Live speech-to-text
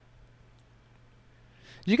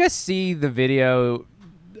Did you guys see the video?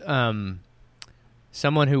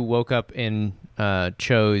 Someone who woke up and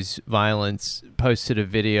chose violence posted a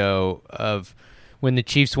video of when the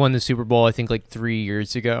Chiefs won the Super Bowl, I think like 3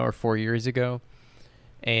 years ago or 4 years ago.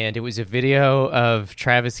 And it was a video of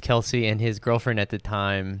Travis Kelce and his girlfriend at the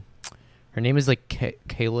time. Her name is like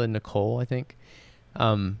Kayla Nicole, I think.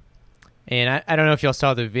 And I don't know if y'all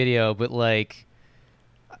saw the video, but like,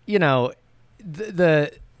 you know,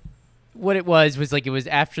 the what it was like it was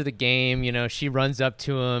after the game, you know, she runs up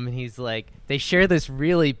to him and he's like, they share this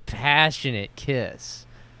really passionate kiss.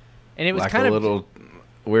 And it was like kind of a little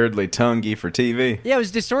weirdly tonguey for TV. Yeah, it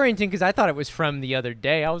was disorienting because I thought it was from the other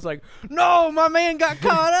day. I was like, no, my man got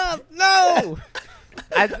caught up. No.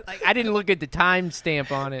 I didn't look at the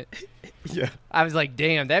timestamp on it. Yeah. I was like,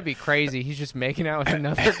 damn, that'd be crazy. He's just making out with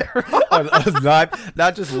another girl. Live,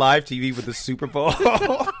 not just live TV with the Super Bowl.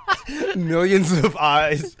 Millions of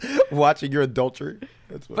eyes watching your adultery.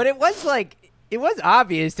 But it was like, it was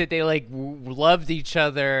obvious that they like loved each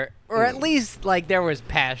other, or at least like there was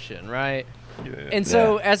passion, right? Yeah. And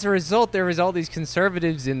so as a result, there was all these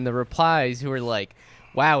conservatives in the replies who were like,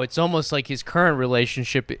 wow, it's almost like his current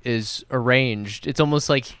relationship is arranged. It's almost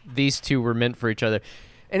like these two were meant for each other.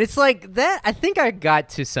 And it's like that. I think I got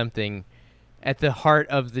to something at the heart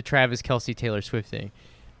of the Travis Kelce Taylor Swift thing.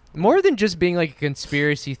 More than just being like a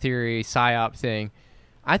conspiracy theory, psyop thing.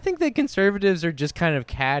 I think that conservatives are just kind of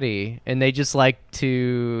catty, and they just like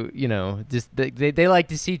to, you know, just they like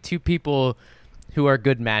to see two people who are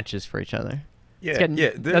good matches for each other. Yeah,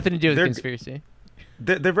 it's got nothing to do with conspiracy.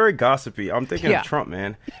 They're very gossipy. I'm thinking of Trump,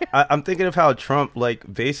 man. I'm thinking of how Trump,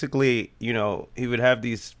 like, basically, you know, he would have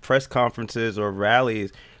these press conferences or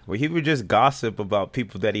rallies where he would just gossip about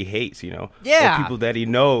people that he hates, you know? Yeah. Or people that he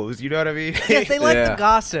knows, you know what I mean? Yes, they like the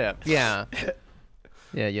gossip. Yeah.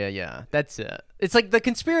 Yeah. That's it. It's like the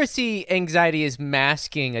conspiracy anxiety is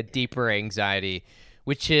masking a deeper anxiety,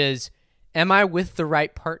 which is, am I with the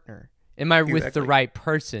right partner? Am I with the right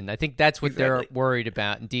person? I think that's what they're worried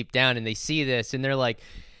about and deep down. And they see this and they're like,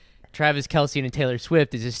 Travis Kelce and Taylor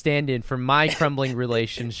Swift is a stand-in for my crumbling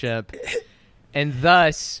relationship. And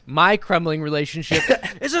thus, my crumbling relationship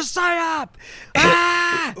is a psyop.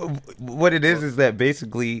 Ah! What it is that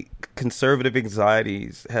basically conservative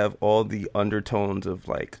anxieties have all the undertones of,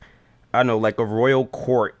 like, I don't know, like a royal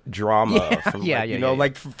court drama from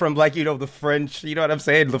the French, you know what I'm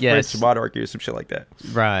saying? The French monarchy or some shit like that.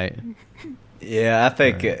 Right. Yeah, I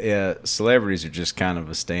think celebrities are just kind of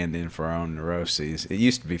a stand-in for our own neuroses. It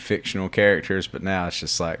used to be fictional characters, but now it's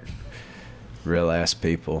just like real-ass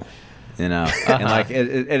people, you know? And like,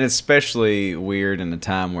 and it's especially weird in a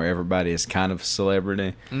time where everybody is kind of a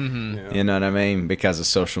celebrity. Mm-hmm. Yeah. You know what I mean? Because of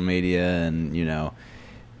social media and, you know,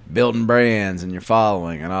 building brands and your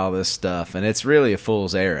following and all this stuff, and it's really a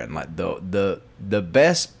fool's errand. Like the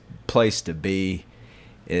best place to be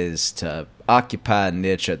is to occupy a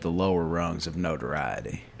niche at the lower rungs of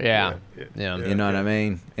notoriety. Yeah. You know what I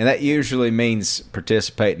mean? And that usually means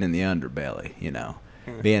participating in the underbelly. You know,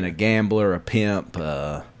 being a gambler, a pimp.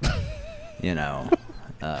 You know.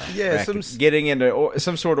 Getting into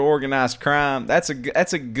some sort of organized crime. That's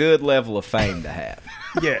a good level of fame to have.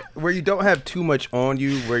 Yeah, where you don't have too much on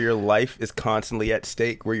you, where your life is constantly at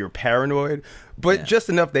stake, where you're paranoid, but just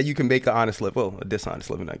enough that you can make an honest living. Well, a dishonest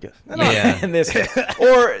living, I guess. Yeah.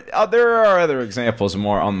 Or there are other examples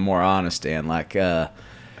on the more honest end, like who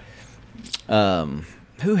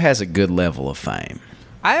has a good level of fame?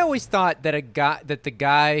 I always thought that the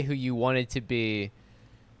guy who you wanted to be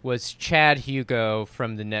was Chad Hugo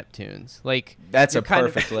from the Neptunes. Like, that's a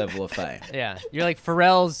perfect level of fame. Yeah, you're like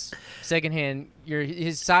Pharrell's secondhand. You're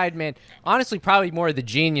his side man. Honestly, probably more the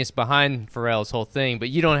genius behind Pharrell's whole thing. But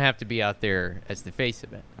you don't have to be out there as the face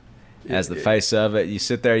of it. As the face of it, you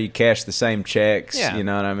sit there, you cash the same checks. Yeah. You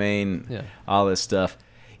know what I mean? Yeah. All this stuff.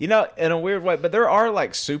 You know, in a weird way, but there are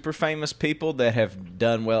like super famous people that have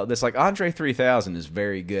done well. This like Andre 3000 is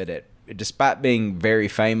very good at, despite being very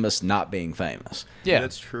famous, not being famous. Yeah,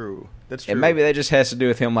 that's true. And maybe that just has to do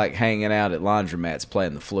with him like hanging out at laundromats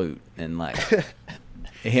playing the flute, and like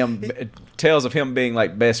tales of him being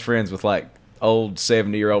like best friends with like old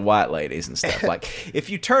 70-year-old white ladies and stuff. Like, if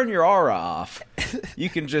you turn your aura off, you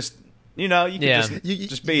can just, you know, you can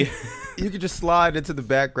just be. You can just slide into the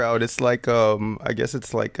background. It's like I guess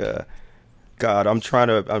it's like God,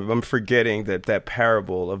 I'm forgetting that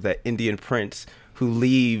parable of that Indian prince who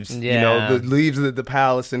leaves, leaves the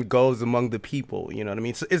palace and goes among the people. You know what I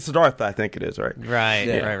mean? So it's Siddhartha, I think it is, right? Right.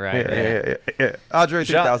 Yeah. Andre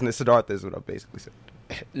 3000 is Siddhartha, is what I'm basically saying.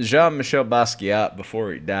 Jean-Michel Basquiat,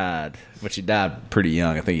 before he died, which he died pretty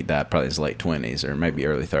young. I think he died probably in his late 20s or maybe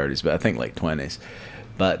early 30s, but I think late 20s.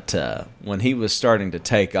 But when he was starting to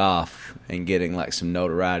take off and getting like some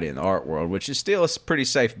notoriety in the art world, which is still a pretty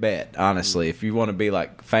safe bet, honestly. If you want to be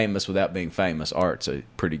like famous without being famous, art's a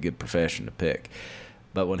pretty good profession to pick.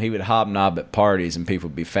 But when he would hobnob at parties and people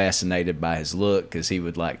would be fascinated by his look because he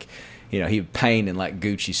would like, he would paint in like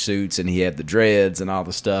Gucci suits and he had the dreads and all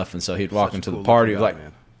the stuff. And so he'd walk into the party like,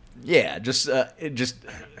 yeah, just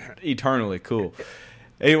eternally cool.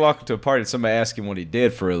 He'd walk into a party and somebody asked him what he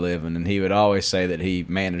did for a living, and he would always say that he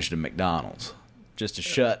managed a McDonald's just to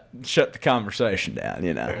shut the conversation down,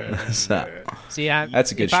 So, See,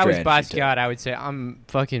 that's a good if I was strategy, Basquiat, I would say, I'm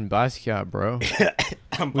fucking Basquiat, bro.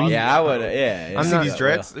 Yeah, I would. Yeah, I'm not these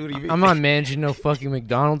dreads. Well, what do you mean? I'm not managing no fucking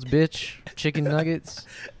McDonald's, bitch. Chicken nuggets.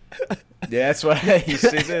 Yeah, that's what you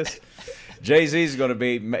see this. Jay-Z's going to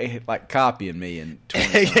be like copying me in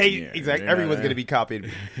 20 years. Exactly. Everyone's going to be copying me.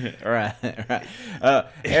 Right.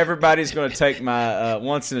 Everybody's going to take my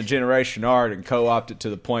once-in-a-generation art and co-opt it to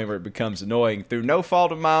the point where it becomes annoying through no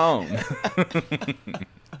fault of my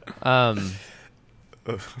own.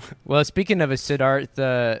 Well, speaking of a Siddharth,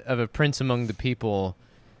 of a prince among the people,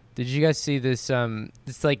 did you guys see this?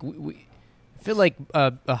 It's like I feel like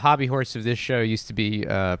a hobby horse of this show used to be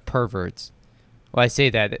perverts. Well, I say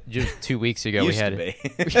that just 2 weeks ago we had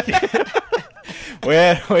we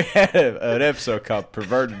had an episode called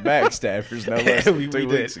 "Perverted Backstabbers" no less than 2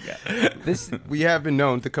 weeks ago. We have been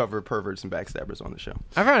known to cover perverts and backstabbers on the show.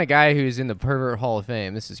 I found a guy who's in the Pervert Hall of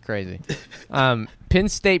Fame. This is crazy. Penn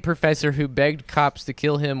State professor who begged cops to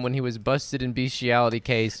kill him when he was busted in bestiality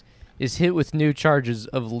case is hit with new charges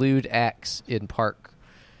of lewd acts in park.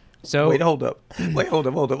 So wait, hold up.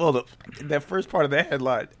 That first part of the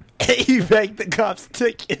headline. He begged the cops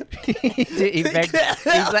to kill him. he begged.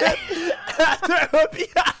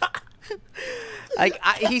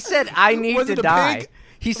 He said, "I need to die." Pig?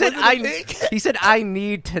 He said, He said, "I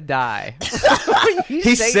need to die."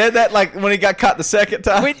 He said that like when he got caught the second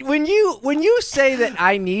time. When you say that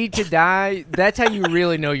I need to die, that's how you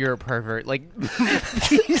really know you're a pervert. Like,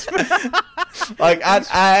 like I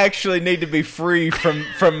actually need to be free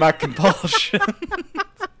from my compulsion.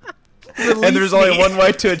 And there's only one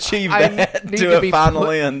way to achieve that, to a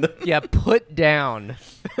final end. Yeah, put down.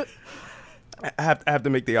 I have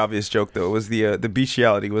to make the obvious joke, though. It was the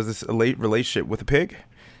bestiality. Was this a late relationship with a pig?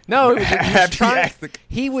 No,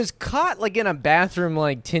 he was caught like in a bathroom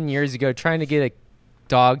like 10 years ago trying to get a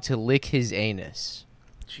dog to lick his anus.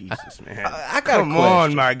 Jesus, man. Come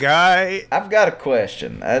on, my guy. I've got a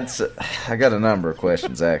question. I got a number of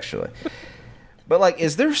questions, actually. But, like,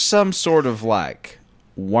 is there some sort of, like,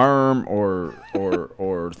 worm or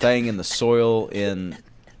thing in the soil in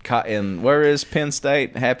where is Penn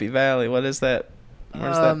State? Happy Valley? What is that?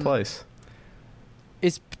 Where's that place?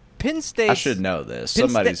 It's Penn State. I should know this.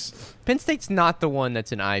 Penn State's not the one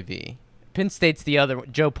that's an IV. Penn State's the other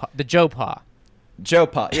one, the Joe Pa. Yeah,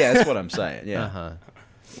 that's what I'm saying. Yeah. Uh-huh.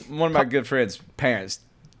 One of my good friends' parent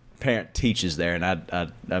teaches there, and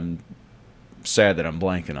I'm sad that I'm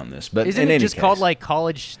blanking on this. But isn't it just called like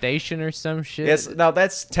College Station or some shit? Yes, no,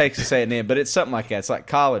 that's Texas A&M, but it's something like that. It's like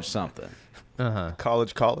college something. Uh-huh.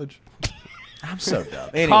 College. I'm so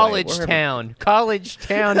dumb. Anyway, College Town,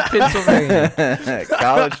 Pennsylvania.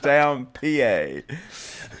 College Town, PA.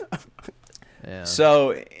 Yeah.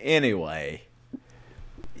 So anyway,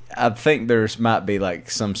 I think might be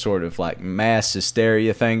like some sort of like mass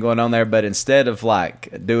hysteria thing going on there, but instead of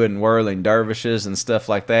like doing whirling dervishes and stuff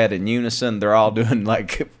like that in unison, they're all doing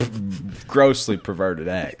like grossly perverted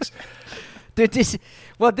acts. Dude, this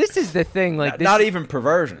is the thing. Like, not even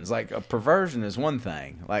perversions. Like a perversion is one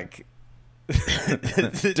thing. Like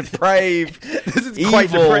depraved, this is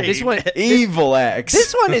quite depraved. Evil acts.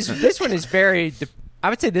 This one is very. I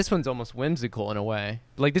would say this one's almost whimsical in a way.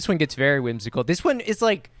 Like this one gets very whimsical. This one is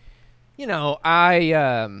like, one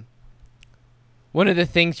of the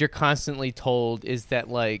things you're constantly told is that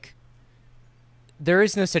like there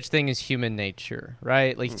is no such thing as human nature,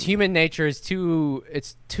 right? Like human nature is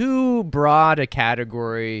too broad a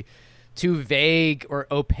category, too vague or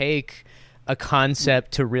opaque a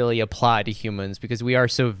concept to really apply to humans because we are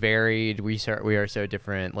so varied, we are so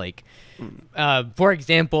different. Like, for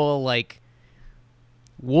example, like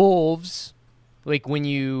wolves, like when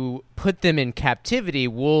you put them in captivity,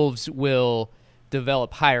 wolves will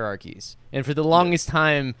develop hierarchies, and for the longest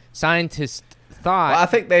time, scientists thought. Well, I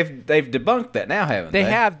think they've debunked that now, haven't they? They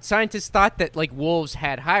have. Scientists thought that like wolves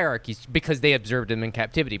had hierarchies because they observed them in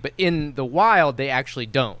captivity, but in the wild, they actually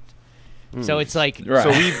don't. So it's like Right.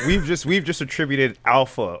 So we've just attributed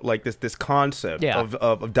alpha, like this concept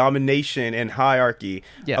of domination and hierarchy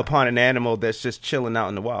upon an animal that's just chilling out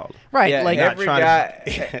in the wild. Right. Yeah, like every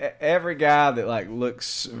guy that like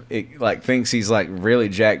looks like thinks he's like really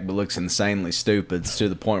jacked but looks insanely stupid to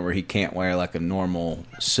the point where he can't wear like a normal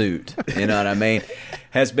suit. You know what I mean?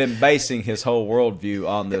 Has been basing his whole worldview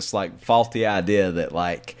on this like faulty idea that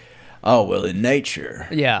like, oh, well, in nature,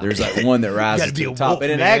 there's like one that rises to the top. Wolf,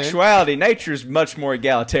 and in man. actuality, nature is much more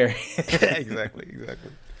egalitarian. Exactly.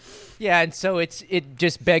 yeah, and so it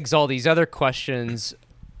just begs all these other questions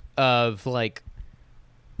of like,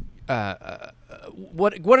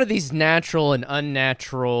 what are these natural and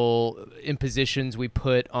unnatural impositions we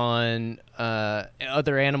put on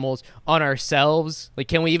other animals, on ourselves? Like,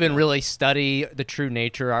 can we even really study the true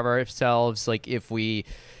nature of ourselves? Like, if we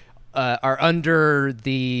are under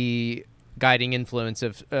the guiding influence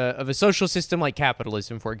of a social system like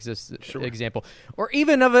capitalism, for example, or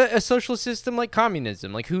even of a social system like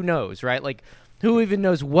communism. Like, who knows, right? Like, who even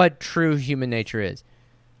knows what true human nature is?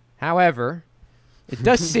 However, it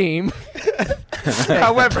does seem...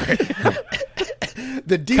 However,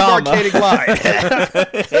 the demarcating line.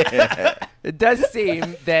 It does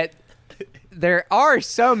seem that there are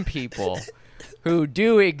some people who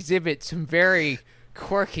do exhibit some very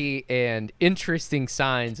quirky and interesting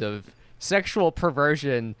signs of sexual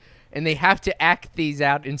perversion, and they have to act these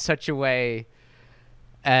out in such a way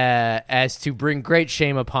as to bring great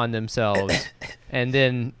shame upon themselves, and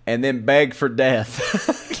then beg for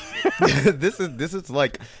death. This is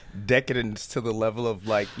like decadence to the level of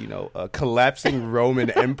like, you know, a collapsing Roman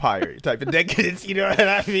Empire type of decadence. You know what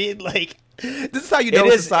I mean? Like, this is how you know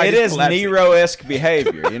it is Nero-esque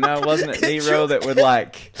behavior. You know, wasn't it Nero that would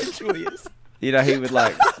like? It truly is. You know, he would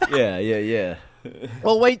like, yeah.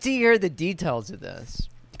 Well, wait till you hear the details of this,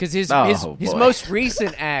 because his boy. most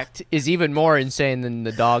recent act is even more insane than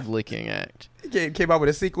the dog licking act. He came out with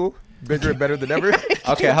a sequel, bigger and better than ever.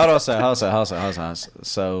 Okay, hold on.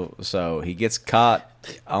 So he gets caught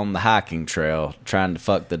on the hiking trail trying to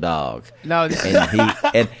fuck the dog. No,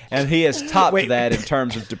 and he has topped that in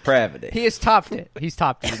terms of depravity. He has topped it. He's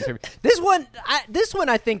topped it. This one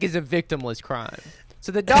I think is a victimless crime.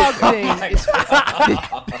 So the dog thing is...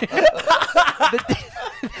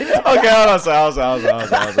 Okay, hold on a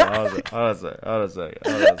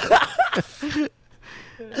second.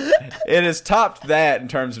 It has topped that in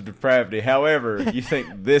terms of depravity. However, you think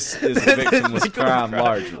this is a victimless crime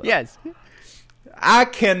largely. Yes. I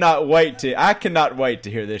cannot wait to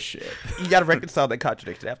hear this shit. You got to reconcile that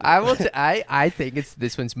contradiction after. I think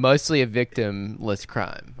this one's mostly a victimless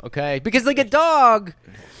crime. Okay, because like a dog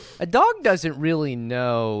doesn't really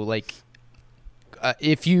know like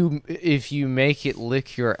if you make it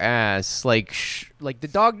lick your ass, like the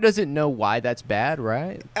dog doesn't know why that's bad,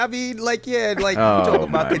 right? I mean, like, yeah, like we talk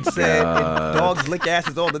about consent and dogs lick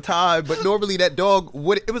asses all the time, but normally that dog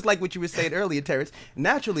it was like what you were saying earlier, Terrence.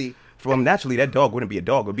 Naturally, that dog wouldn't be a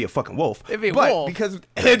dog; it would be a fucking wolf. It'd be a wolf. Because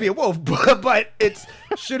it'd be a wolf, but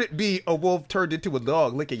should it be a wolf turned into a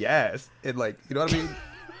dog licking your ass? And like, you know what I mean?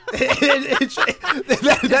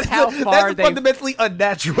 That's fundamentally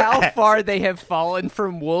unnatural. How far they have fallen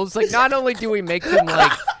from wolves. Like, not only do we make them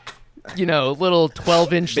like, you know, little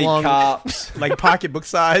 12-inch long cops, like pocketbook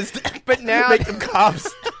sized, but now make them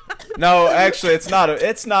cops. No, actually, it's not.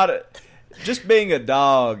 Just being a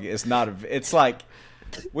dog is not. It's like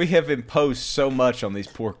we have imposed so much on these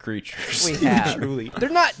poor creatures. We have. Truly, they're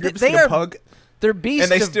not. They are pug. They're beasts,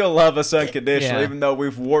 and they still love us unconditionally, Yeah. even though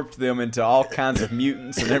we've warped them into all kinds of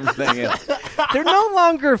mutants and everything else. They're no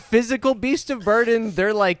longer physical beasts of burden.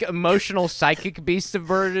 They're like emotional, psychic beasts of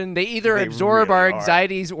burden. They either absorb really our are.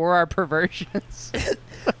 anxieties or our perversions.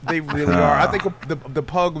 They really are. I think the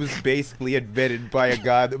pug was basically invented by a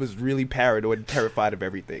guy that was really paranoid and terrified of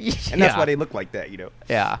everything, and that's why they look like that, you know.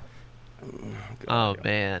 Yeah. Oh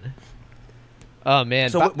man. Oh man.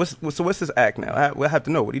 So what's this act now? We'll have to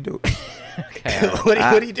know what he do. Okay.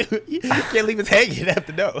 What he do? You can't leave us hanging. You have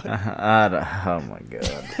to know. Oh my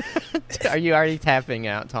god. Are you already tapping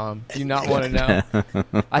out, Tom? Do you not want to know?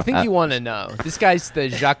 I think you want to know. This guy's the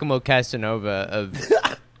Giacomo Casanova of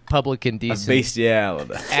public indecent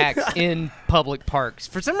Bestiality. acts in public parks.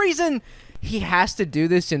 For some reason, he has to do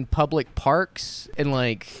this in public parks and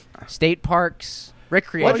like state parks,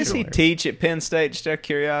 recreational. What does he teach at Penn State? Just out of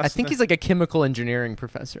curiosity. I think he's like a chemical engineering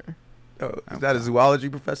professor. Oh, is that a zoology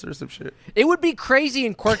professor or some shit? It would be crazy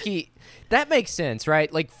and quirky. That makes sense,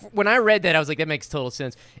 right? Like, when I read that, I was like, that makes total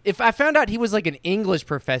sense. If I found out he was like an English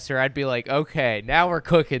professor, I'd be like, okay, now we're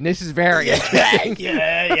cooking. This is very interesting.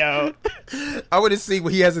 Yeah, yo. I want to see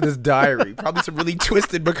what he has in his diary. Probably some really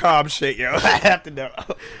twisted, macabre shit, yo. I have to know.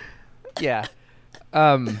 Yeah.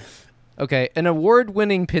 Okay. An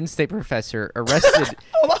award-winning Penn State professor arrested.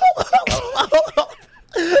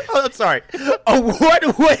 Oh, I'm sorry.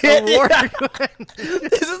 Award-winning.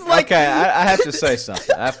 This is like. Okay, I have to say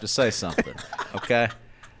something. Okay.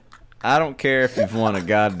 I don't care if you've won a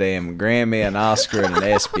goddamn Grammy, an Oscar, and an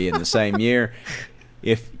ESPY in the same year.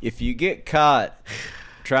 If you get caught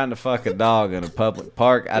trying to fuck a dog in a public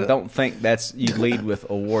park, I don't think you lead with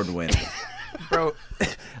award winning. Bro,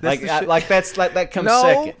 that comes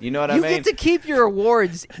second. You know what I mean? You get to keep your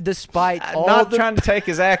awards despite I'm all not trying to take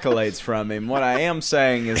his accolades from him. What I am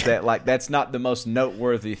saying is that that's not the most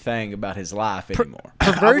noteworthy thing about his life anymore.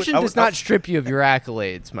 Perversion does not strip you of your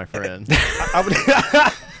accolades, my friend.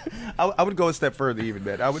 I would go a step further even,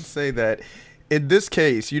 man. I would say that in this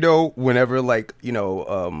case, whenever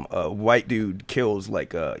a white dude kills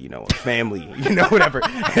a family, whatever,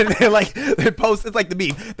 and they post, it's like the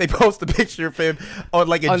meme. They post a picture of him on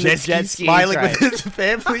a jet ski smiling with his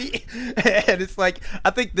family, and it's like,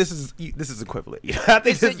 I think this is equivalent. I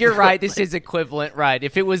think you're right. This is equivalent, right?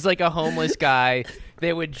 If it was like a homeless guy,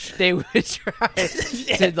 they would try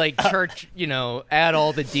to church, add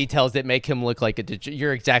all the details that make him look like a.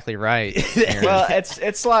 You're exactly right. Well,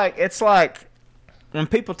 it's like. When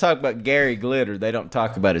people talk about Gary Glitter, they don't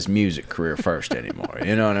talk about his music career first anymore.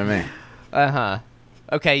 You know what I mean? Uh-huh.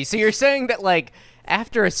 Okay, so you're saying that,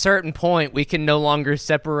 after a certain point, we can no longer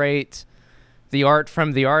separate the art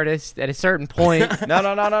from the artist at a certain point? No.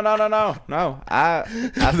 I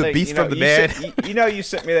the think, beast from the man. You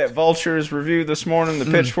sent me that Vultures review this morning, the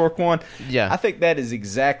Pitchfork one. Yeah. I think that is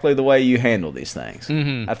exactly the way you handle these things.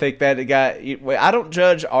 Mm-hmm. I think that I don't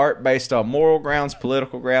judge art based on moral grounds,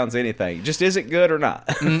 political grounds, anything. Just is it good or not?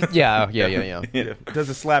 Yeah. Does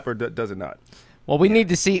it slap or does it not? Well, we need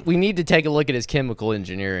to take a look at his chemical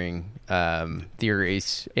engineering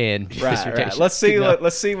theories and dissertations. Right.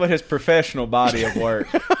 Let's see what his professional body of work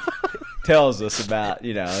tells us about,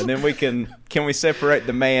 and then can we separate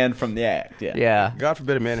the man from the act? Yeah. God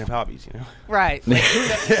forbid a man have hobbies, Right.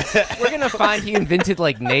 We're gonna find he invented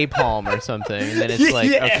napalm or something, and then it's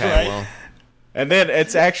well. And then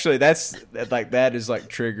it's actually that is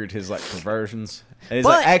triggered his perversions. And he's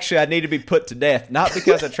actually, I need to be put to death, not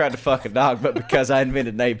because I tried to fuck a dog, but because I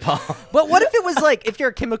invented napalm. But what if it was if you're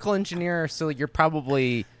a chemical engineer, so you're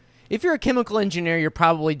probably doing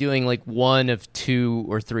one of two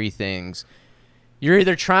or three things. You're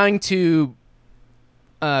either trying to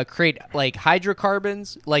create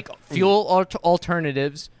hydrocarbons, fuel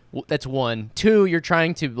alternatives. That's one. Two, you're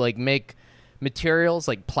trying to make materials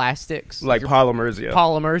like plastics,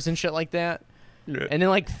 polymers and shit like that. Yeah. And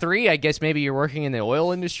then three, I guess maybe you're working in the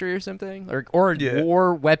oil industry or something, or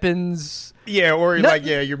war weapons. Yeah, or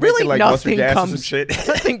you're making mustard gas and some shit.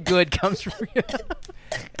 Nothing good comes from you.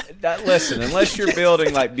 Listen, unless you're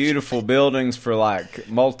building beautiful buildings for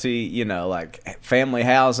multi, family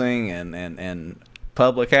housing and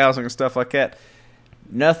public housing and stuff like that.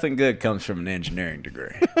 Nothing good comes from an engineering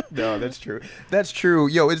degree. No, that's true. That's true.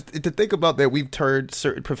 Yo, to think about that, we've turned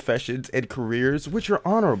certain professions and careers, which are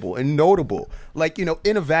honorable and notable,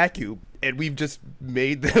 in a vacuum, and we've just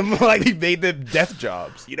made them death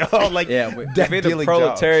jobs. We've either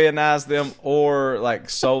proletarianized them or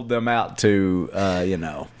sold them out to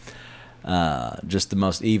just the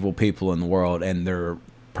most evil people in the world and their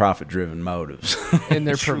profit-driven motives and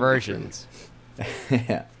their perversions.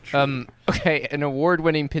 Yeah. Okay, an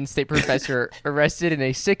award-winning Penn State professor arrested in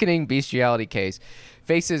a sickening bestiality case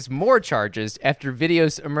faces more charges after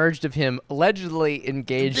videos emerged of him allegedly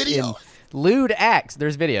engaged in lewd acts.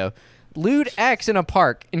 There's video. Lewd acts in a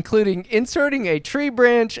park, including inserting a tree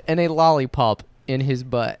branch and a lollipop in his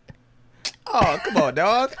butt. Oh, come on,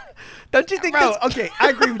 dog. Don't you think that's... Okay, I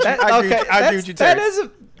agree with you. I agree with you, Terrence.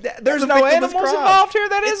 There's no animals involved here.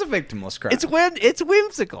 That is a victimless crime. It's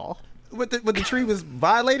whimsical. When the tree was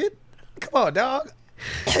violated? Come on, dog.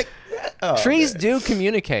 Trees do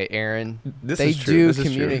communicate, Aaron. They do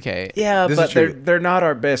communicate. Yeah, but they're not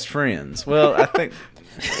our best friends. Well,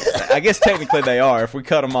 I guess technically they are. If we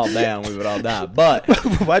cut them all down, we would all die. But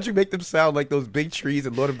why'd you make them sound like those big trees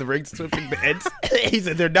in Lord of the Rings switching beds? He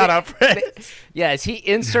said they're not our friends. Yes, he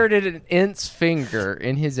inserted an inch finger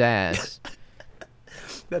in his ass.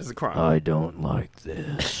 That is a crime. I don't like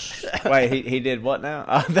this. Wait, he did what now?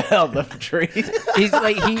 Oh, the tree. He's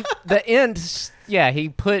he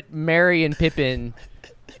put Merry and Pippin,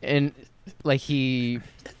 and he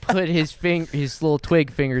put his little twig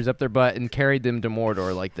fingers up their butt and carried them to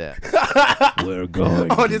Mordor like that. We're going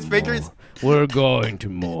on his fingers. We're going to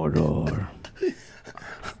Mordor.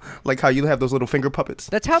 Like how you have those little finger puppets.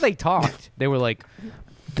 That's how they talked. They were like,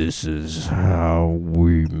 "This is how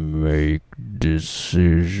we make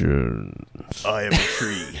decisions. I am a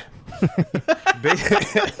tree.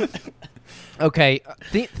 Okay,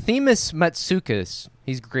 Themis Matsoukas.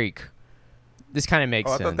 He's Greek. This kind of makes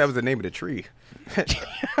sense. I thought that was the name of the tree. It's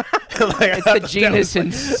the genus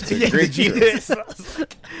in Greek genus.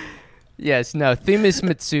 Yes, no. Themis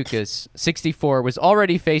Matsoukas, 64, was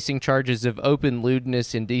already facing charges of open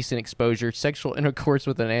lewdness, indecent exposure, sexual intercourse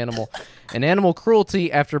with an animal, and animal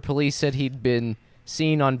cruelty after police said he'd been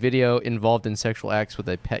seen on video involved in sexual acts with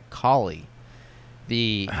a pet collie.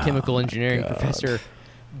 The chemical engineering professor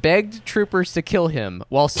begged troopers to kill him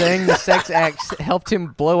while saying the sex acts helped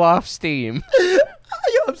him blow off steam. Yo,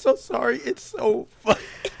 I'm so sorry. It's so funny.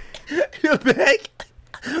 You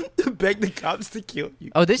beg the cops to kill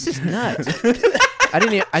you. Oh, this is nuts. I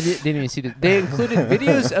didn't even see this. They included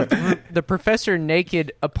videos of the professor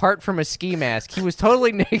naked apart from a ski mask. He was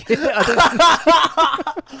totally naked.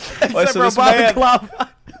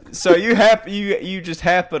 So you just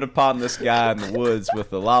happen upon this guy in the woods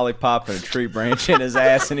with a lollipop and a tree branch in his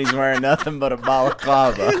ass, and he's wearing nothing but a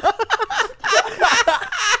balaclava.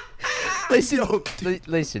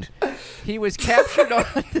 Listen. He was captured on.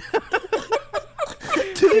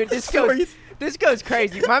 Dude, this goes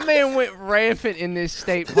crazy. My man went rampant in this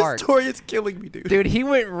state park. This story is killing me, dude. Dude, he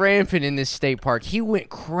went rampant in this state park. He went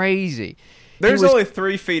crazy. There's only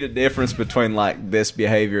 3 feet of difference between like this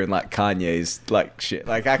behavior and like Kanye's like shit.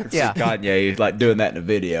 Like I could see Kanye like doing that in a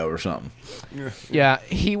video or something. Yeah,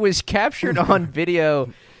 he was captured on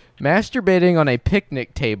video masturbating on a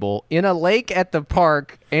picnic table in a lake at the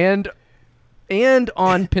park and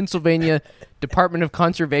on Pennsylvania Department of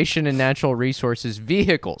Conservation and Natural Resources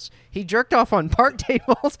vehicles. He jerked off on park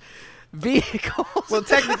tables, vehicles. Well,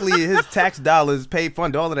 technically, his tax dollars pay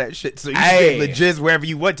fund all of that shit, so you can be able to jizz wherever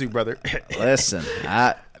you want to, brother. Listen,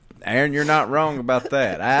 Aaron, you're not wrong about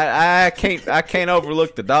that. I can't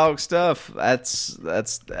overlook the dog stuff. That's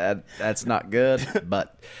not good.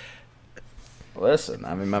 But listen,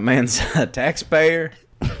 I mean, my man's a taxpayer.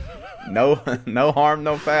 No harm,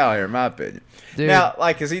 no foul here, in my opinion. Dude. Now,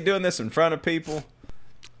 like, is he doing this in front of people?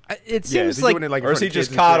 It seems like, or is he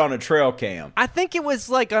just caught on a trail cam? I think it was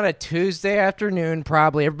like on a Tuesday afternoon,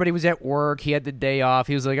 probably. Everybody was at work. He had the day off.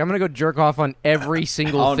 He was like, I'm going to go jerk off on every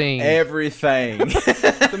single thing. Everything.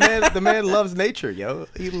 The man loves nature, yo.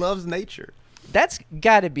 He loves nature.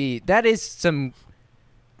 That is some...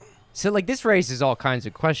 So, like, this raises all kinds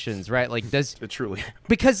of questions, right? Like, Truly.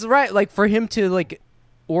 Because, right, like, for him to, like,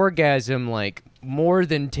 orgasm, like, more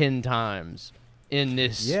than 10 times... in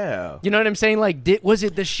this, you know what I'm saying? Like, was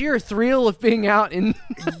it the sheer thrill of being out in?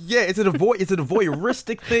 Yeah, is it a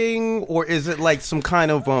voyeuristic thing, or is it like some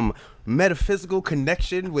kind of metaphysical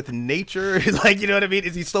connection with nature? Like, you know what I mean?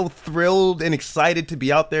 Is he so thrilled and excited to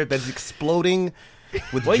be out there that he's exploding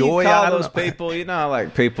with joy? You call those people? You know,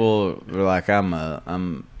 like people are like,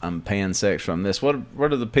 I'm pansexual. I'm this. What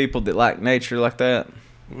are the people that like nature like that?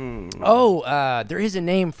 There is a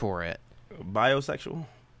name for it. Bisexual.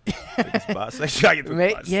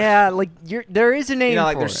 Bisexual. Yeah, like there is a name. You know,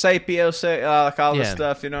 like for there's it. sapio, like all this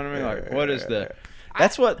stuff. You know what I mean? Like, what is the?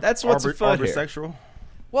 That's what's afoot here. Arbisexual.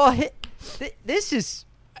 Well, this is.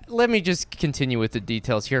 Let me just continue with the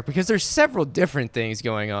details here because there's several different things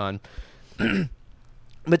going on.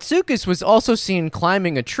 Matsoukas was also seen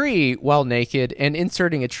climbing a tree while naked and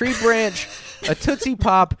inserting a tree branch, a Tootsie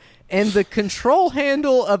Pop, and the control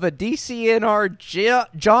handle of a DCNR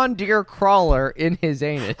John Deere crawler in his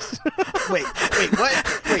anus. Wait,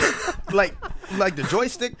 what? Wait, like the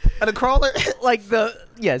joystick of the crawler? like the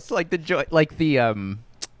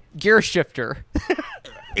gear shifter.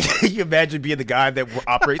 Can you imagine being the guy that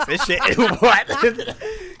operates this shit? What?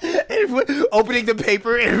 Opening the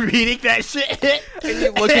paper and reading that shit. And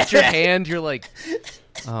you look at your hand, you're like,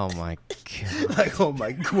 oh my God. Like, oh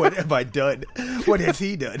my God, what have I done? What has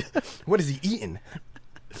he done? What has he eaten?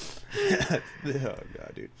 Oh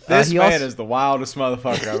God, dude. This man is the wildest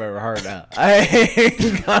motherfucker I've ever heard of. This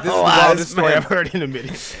is the wildest story I've heard in a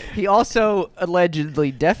minute. He also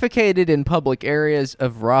allegedly defecated in public areas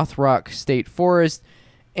of Rothrock State Forest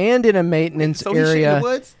and in a maintenance area. He shit in the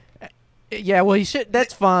woods? Yeah, well, he should.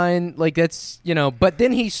 That's fine. Like, that's, you know, but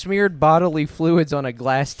then he smeared bodily fluids on a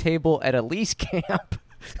glass table at a lease camp.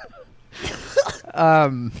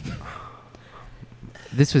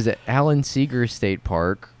 This was at Alan Seeger State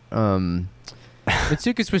Park.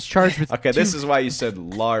 Matsoukas was charged with this is why you said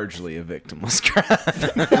largely a victimless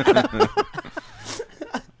crime.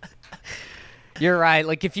 You're right.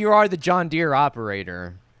 Like, if you are the John Deere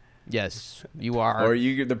operator, yes, you are. Or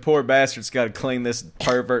the poor bastard's got to clean this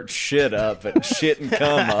pervert shit up and shit and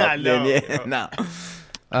come up. No.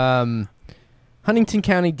 Huntington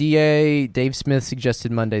County DA Dave Smith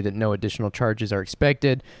suggested Monday that no additional charges are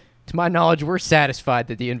expected. To my knowledge, we're satisfied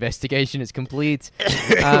that the investigation is complete.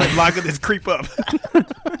 Lock this creep up.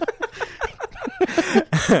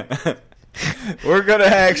 We're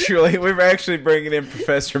actually bringing in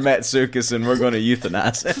Professor Matsukas, and we're going to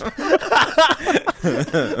euthanize him.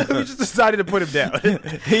 We just decided to put him down.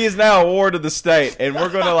 He is now a ward of the state, and we're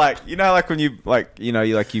going to when you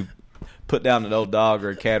put down an old dog or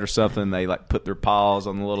a cat or something, they put their paws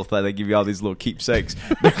on the little thing. They give you all these little keepsakes.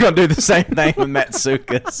 They're going to do the same thing with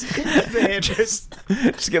Matsukas.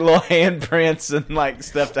 just get little handprints and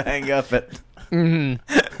stuff to hang up at Penn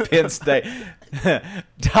State.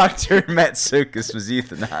 Dr. Matsukas was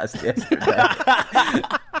euthanized yesterday.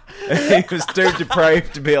 He was too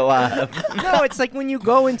depraved to be alive. No, it's like when you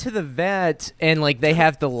go into the vet and they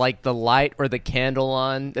have the light or the candle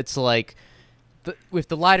on. It's like if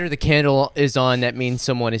the light or the candle is on, that means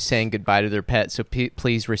someone is saying goodbye to their pet. So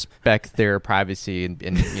please respect their privacy and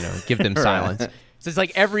give them silence. So it's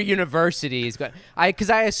like every university is going. Because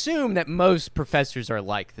I assume that most professors are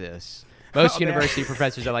like this. Most university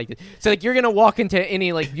professors are like this. So you're gonna walk into any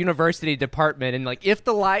university department and if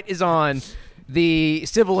the light is on, the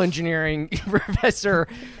civil engineering professor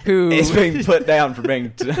who is being put down for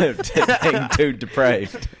being too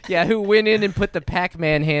depraved. Yeah, who went in and put the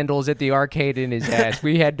Pac-Man handles at the arcade in his ass.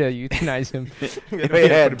 We had to euthanize him. We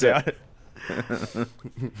had to.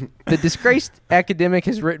 The disgraced academic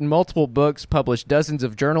has written multiple books, published dozens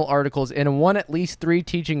of journal articles, and won at least 3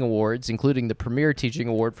 teaching awards, including the premier teaching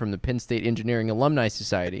award from the Penn State Engineering Alumni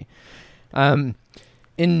Society.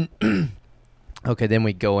 Okay, then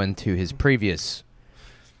we go into his previous.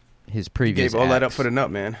 He gave all that up for the nut,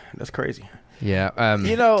 man. That's crazy. Yeah.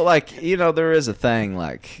 There is a thing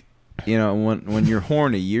when you're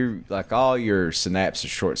horny, you're all your synapses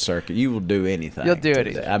short circuit. You will do anything. You'll do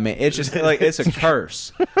anything. I mean, it's just it's a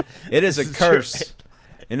curse. It is a curse.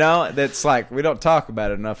 That's we don't talk about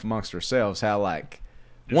it enough amongst ourselves. How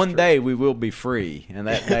one day we will be free, and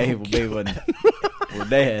that day will be when we're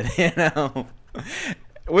dead.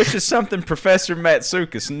 Which is something Professor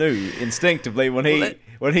Matsukas knew instinctively when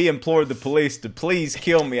he implored the police to please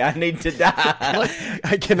kill me. I need to die.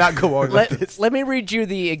 I cannot go on like this. Let me read you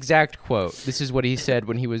the exact quote. This is what he said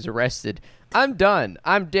when he was arrested. "I'm done.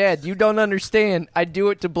 I'm dead. You don't understand. I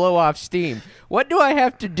do it to blow off steam. What do I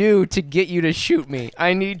have to do to get you to shoot me?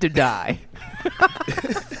 I need to die."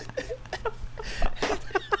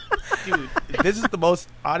 Dude, this is the most,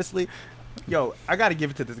 honestly, I got to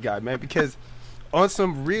give it to this guy, man, because on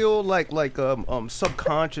some real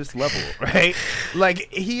subconscious level, right?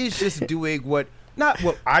 He is just doing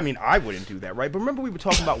I wouldn't do that, right? But remember we were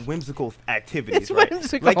talking about whimsical activities, it's right?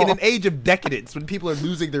 Whimsical. In an age of decadence when people are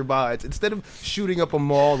losing their minds, instead of shooting up a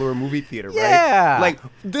mall or a movie theater, yeah. right?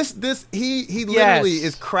 He literally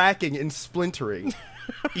is cracking and splintering.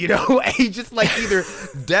 He just either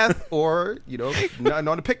death or not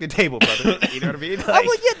on a picnic table, brother. You know what I mean?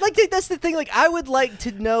 That's the thing. I would like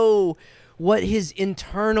to know what his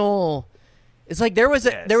internal. It's there was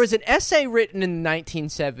an essay written in the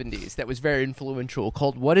 1970s that was very influential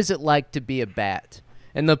called "What Is It Like to Be a Bat?"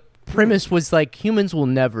 And the premise was humans will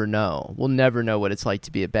never know. We'll never know what it's like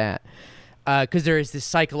to be a bat. Because there is this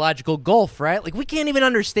psychological gulf, right? We can't even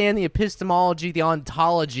understand the epistemology, the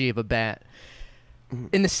ontology of a bat.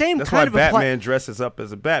 In the same That's kind why of Batman dresses up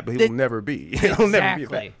as a bat, but he will never be. He'll never be a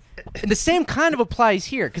bat. And the same kind of applies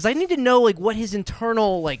here, because I need to know what his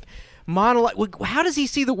internal monologue. How does he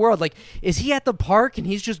see the world? Is he at the park and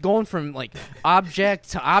he's just going from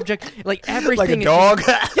object to object, everything? Like a dog.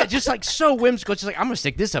 Just so whimsical. Just I'm gonna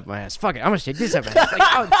stick this up my ass. Fuck it, I'm gonna stick this up my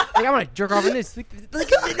ass. I'm gonna jerk off in this.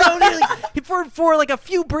 For a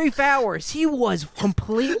few brief hours, he was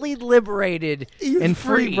completely liberated and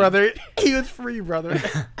free, brother. He was free, brother.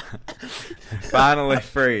 Finally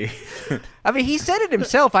free. I mean, he said it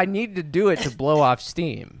himself. I needed to do it to blow off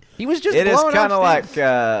steam. He was just. It is kind of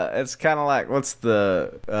it's kind of like what's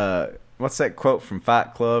that quote from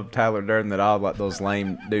Fight Club, Tyler Durden, that all those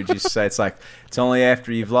lame dudes used to say? It's only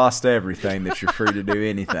after you've lost everything that you're free to do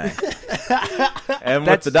anything. And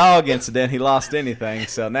with the dog incident, he lost anything,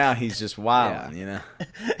 so now he's just wilding,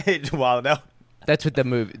 He's wilding out. That's what the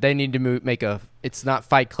movie. They need to make a. It's not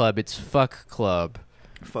Fight Club. It's Fuck Club.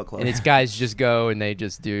 Fuck Club. And it's guys just go and they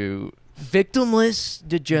just do victimless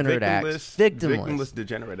degenerate acts. Victimless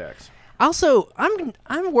degenerate acts. Also,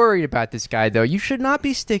 I'm worried about this guy though. You should not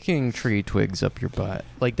be sticking tree twigs up your butt.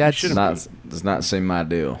 Like that's does not seem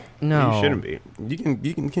ideal. No, you shouldn't be.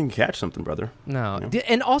 You can catch something, brother. No, you know?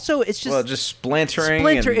 And also it's just splintering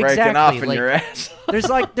and breaking off in your ass.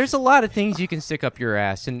 there's a lot of things you can stick up your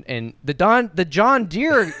ass, and the John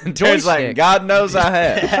Deere There's joystick. like God knows I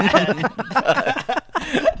have.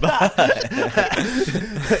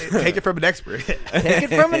 Take it from an expert. Take it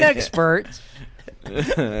from an expert.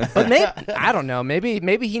 But maybe, I don't know.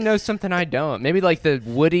 Maybe he knows something I don't. Maybe like the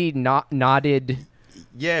woody knotted.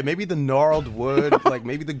 Yeah, maybe the gnarled wood, like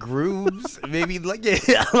maybe the grooves, maybe like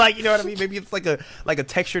like you know what I mean. Maybe it's like a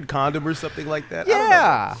textured condom or something like that.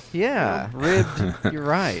 Yeah, ribbed. You're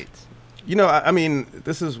right. You know, I mean,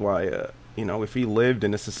 this is why if we lived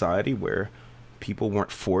in a society where people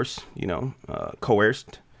weren't forced,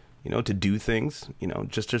 coerced, to do things,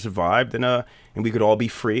 just to survive, then and we could all be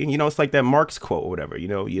free. It's like that Marx quote or whatever.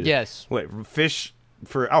 Yes. What fish.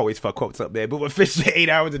 I always fuck quotes up, man. But what fish 8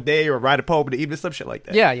 hours a day or ride a pole in the evening, some shit like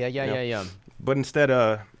that. Yeah. But instead,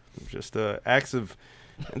 just acts of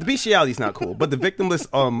the bestiality is not cool. But the victimless,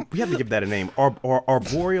 we have to give that a name.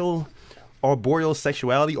 Arboreal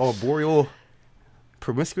sexuality, arboreal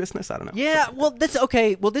promiscuousness. I don't know. Yeah. Well, that's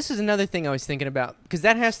okay. Well, this is another thing I was thinking about because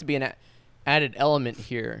that has to be an added element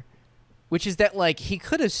here, which is that like he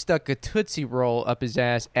could have stuck a Tootsie Roll up his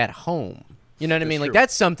ass at home. You know what I mean? True. Like,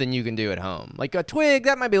 that's something you can do at home. Like, a twig,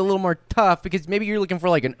 that might be a little more tough because maybe you're looking for,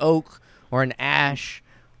 like, an oak or an ash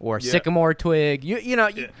or a sycamore twig. You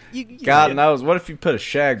God knows. What if you put a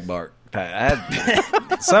shag bark?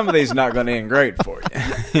 Some of these are not going to end great for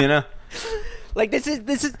you. Like, this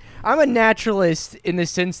is. I'm a naturalist in the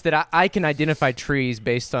sense that I can identify trees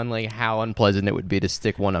based on, like, how unpleasant it would be to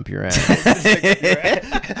stick one up your ass.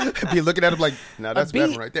 Be looking at him like, no, that's a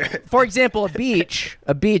bad one right there. For example, a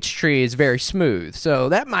beech tree is very smooth, so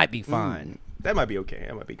that might be fine. That might be okay.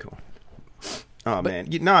 That might be cool. Oh, man.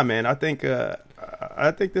 Nah, man. I think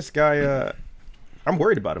this guy, I'm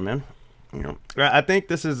worried about him, man. I think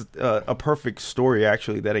this is a perfect story,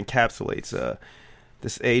 actually, that encapsulates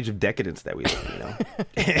this age of decadence that we live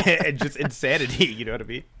in, and just insanity. You know what I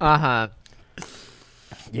mean?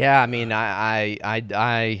 Yeah, I mean,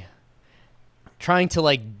 I trying to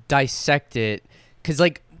like dissect it because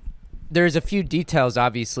like there's a few details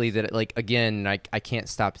obviously that like again I can't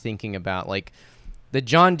stop thinking about, like the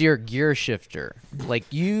John Deere gear shifter.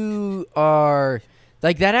 Like you are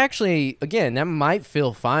like that actually again that might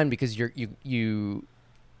feel fine because you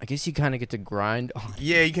I guess you kind of get to grind on it.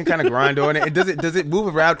 Yeah, you can kind of grind on it. Does it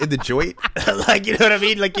move around in the joint? Like, you know what I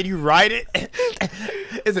mean? Like, can you ride it?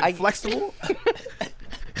 Is it flexible?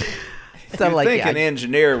 So like, an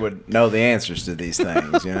engineer would know the answers to these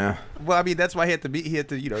things, Well, I mean, that's why he had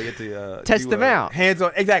to test them out. Hands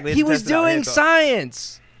on, exactly. He was doing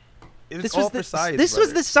science. This was for science. This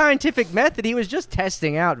was the scientific method. He was just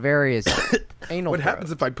testing out various anal. What happens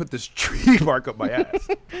if I put this tree bark up my ass?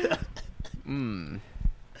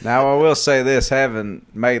 Now, I will say this, having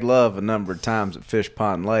made love a number of times at Fish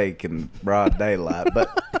Pond Lake in broad daylight,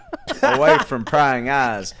 but away from prying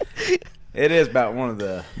eyes, it is about one of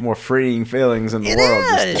the more freeing feelings in the world.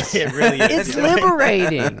 It really is. It's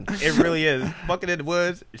liberating. It really is. Fucking in the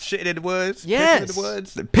woods, shitting in the woods, yes. pissing in the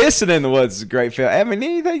woods. Pissing in the woods is a great feeling. I mean,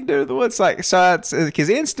 anything to do with the woods, like, so because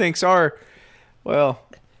instincts are, well,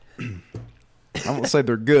 I won't say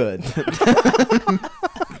they're good.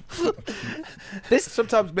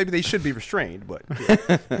 Sometimes maybe they should be restrained, but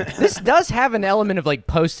yeah. This does have an element of like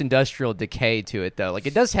post-industrial decay to it, though. Like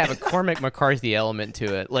it does have a Cormac McCarthy element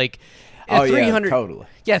to it. Like, 300, yeah, totally.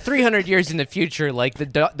 Yeah, 300 years in the future, like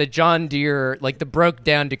the John Deere, like the broke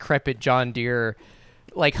down, decrepit John Deere,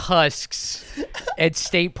 like husks at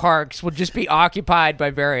state parks will just be occupied by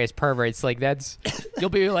various perverts. Like you'll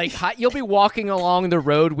be walking along the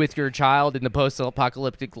road with your child in the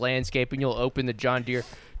post-apocalyptic landscape, and you'll open the John Deere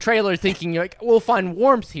trailer thinking you're like, we'll find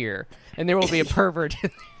warmth here, and there will be a pervert in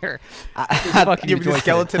there. You'll be the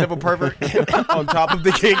skeleton of a pervert on top of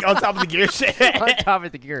the gear shit. On top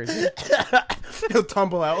of the gears. He'll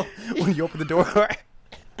tumble out when you open the door.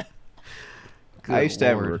 I used to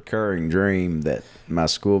have a recurring dream that my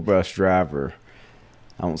school bus driver,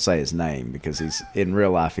 I won't say his name because in real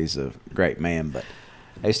life he's a great man, but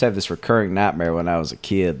I used to have this recurring nightmare when I was a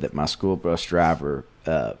kid that my school bus driver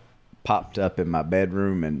popped up in my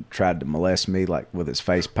bedroom and tried to molest me, like with his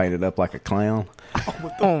face painted up like a clown.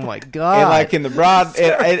 Oh my God. And like in the broad,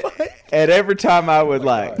 and every time I would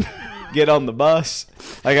like get on the bus,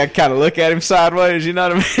 like I'd kind of look at him sideways, you know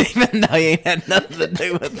what I mean? Even though he ain't had nothing to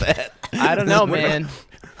do with that. I don't know, man.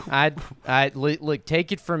 Look,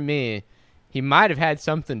 take it from me. he might have had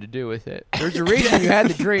something to do with it. There's a reason you had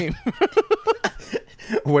the dream.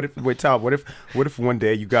 Tom, what if one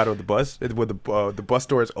day you got on the bus where the bus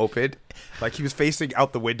doors opened, like he was facing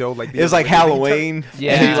out the window, like it was like Halloween. He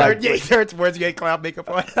turns towards you, clown makeup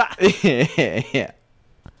on. Yeah.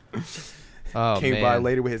 Oh, Came by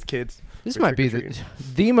later with his kids. This might be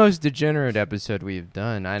the most degenerate episode we've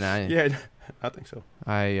done. Yeah, I think so.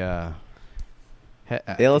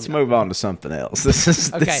 Let's move on to something else. This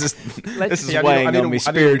is weighing on me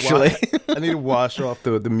spiritually. I need to wash off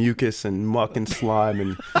the mucus and muck and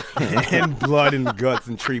slime and blood and guts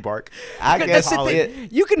and tree bark. I guess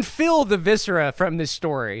you can feel the viscera from this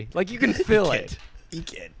story. Like, you can feel it. You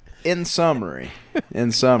can. In summary,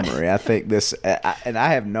 I think this, and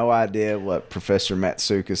I have no idea what Professor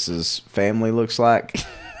Matsukas's family looks like,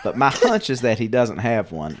 but my hunch is that he doesn't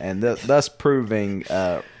have one, and thus proving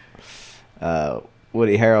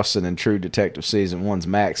Woody Harrelson in True Detective Season 1's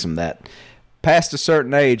maxim that past a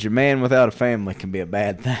certain age, a man without a family can be a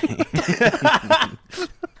bad thing.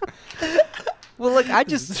 Well, look, I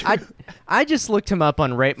just looked him up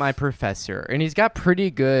on Rate My Professor, and he's got pretty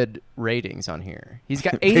good ratings on here. He's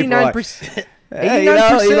got 89%. Hey,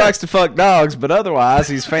 he likes to fuck dogs, but otherwise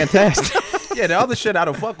he's fantastic. Yeah, the other shit I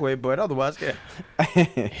don't fuck with, but otherwise, yeah.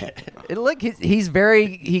 Look,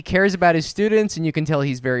 he cares about his students, and you can tell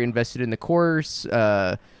he's very invested in the course.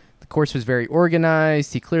 The course was very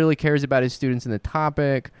organized. He clearly cares about his students and the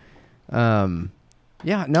topic. Yeah,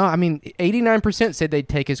 no, I mean, 89% said they'd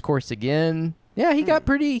take his course again. Yeah, he got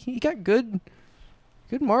good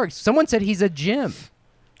marks. Someone said he's a gym.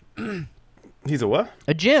 He's a what?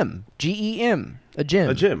 A gym. GEM. A gym.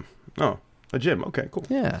 A gym. Oh, a gym. Okay, cool.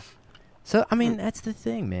 Yeah. So, I mean, that's the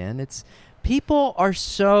thing, man. It's people are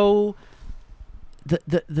so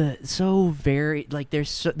so very, like,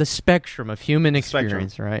 there's the spectrum of human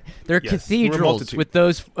experience, right? They're cathedrals with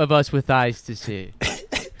those of us with eyes to see.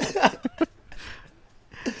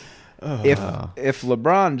 If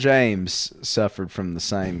LeBron James suffered from the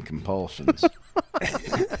same compulsions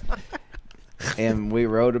and we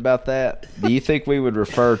wrote about that, do you think we would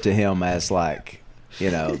refer to him as, like,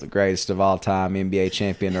 the greatest of all time NBA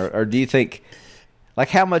champion, or do you think, like,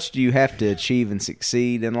 how much do you have to achieve and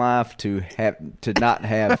succeed in life to not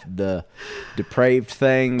have the depraved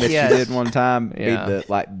thing that you did one time be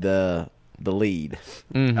the lead?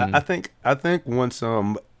 Mm-hmm. I think once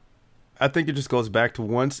I think it just goes back to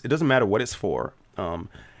once, it doesn't matter what it's for.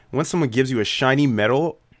 Once someone gives you a shiny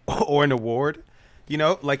medal or an award,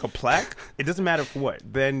 like a plaque, it doesn't matter for what.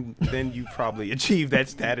 Then you probably achieve that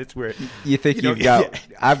status where you think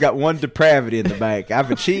I've got one depravity in the bank.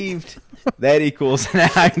 I've achieved that equals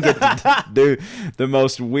now I can get to do the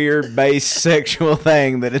most weird base sexual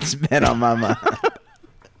thing that it's been on my mind.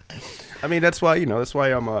 I mean, that's why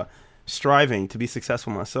I'm striving to be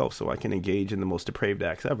successful myself, so I can engage in the most depraved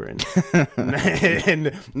acts ever and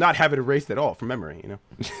not have it erased at all from memory.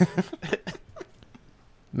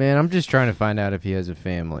 Man, I'm just trying to find out if he has a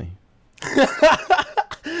family.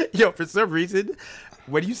 Yo, for some reason,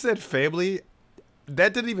 when you said family,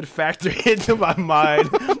 that didn't even factor into my mind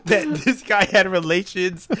that this guy had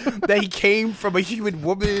relations, that he came from a human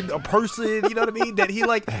woman, a person, you know what I mean? That he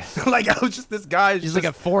like I was just this guy. He's like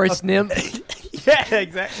a forest nymph. Yeah,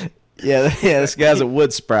 exactly. Yeah, this guy's a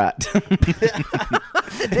Wood-Sprite.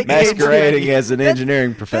 Masquerading as an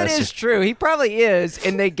engineering professor. That is true. He probably is,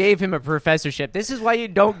 and they gave him a professorship. This is why you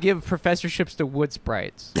don't give professorships to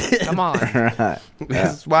Wood-Sprites. Come on. Right.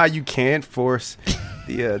 This is why you can't force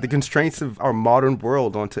the constraints of our modern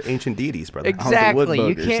world onto ancient deities, brother. Exactly.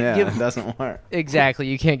 You can't give. It doesn't work. Exactly.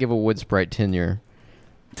 You can't give a Wood-Sprite tenure.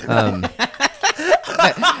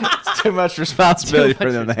 It's too much responsibility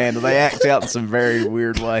for them to handle. They act out in some very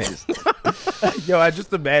weird ways. Yo, I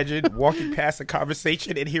just imagine walking past a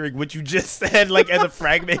conversation and hearing what you just said, like as a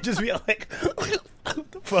fragment, just be like,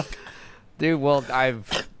 what the fuck? Dude, well,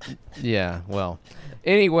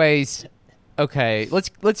 anyways, okay,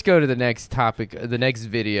 let's go to the next topic, the next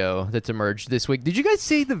video that's emerged this week. Did you guys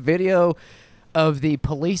see the video of the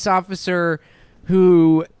police officer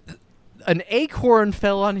who an acorn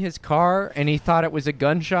fell on his car and he thought it was a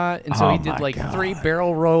gunshot, and so he did like 3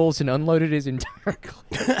 barrel rolls and unloaded his entire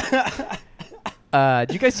clip?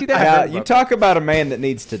 Did you guys see that? You talk about a man that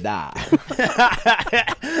needs to die.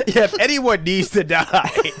 Yeah, if anyone needs to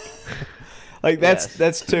die, like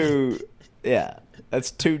that's too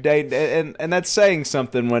dated, and that's saying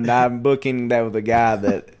something when I'm booking that with a guy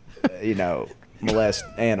that molests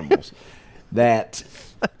animals. That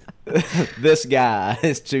this guy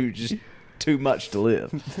is too much to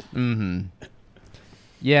live. Mm-hmm.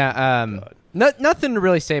 Yeah. Nothing to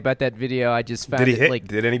really say about that video. I just found Did he hit? like,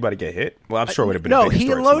 Did anybody get hit? Well, I'm sure it would have been. no, a big he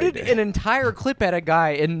story loaded somebody an entire clip at a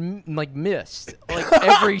guy and like missed like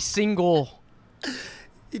every single.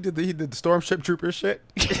 He did the stormship trooper shit.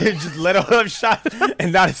 Just let off a shot,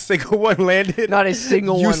 and not a single one landed. Not a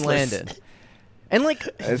single one Useless. landed. And like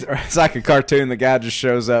It's like a cartoon. The guy just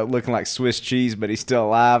shows up looking like Swiss cheese, but he's still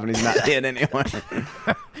alive and he's not hit anyone.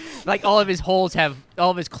 like all of his clothes have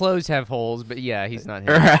holes, but yeah, he's not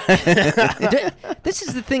hit. This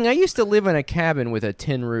is the thing. I used to live in a cabin with a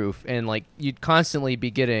tin roof, and like you'd constantly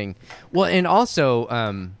be getting and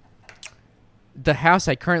also the house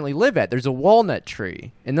I currently live at, there's a walnut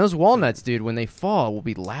tree, and those walnuts, dude, when they fall, will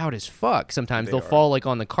be loud as fuck. Sometimes they'll fall like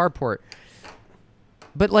on the carport.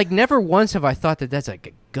 But like never once have I thought that that's like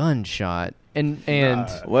a gunshot. And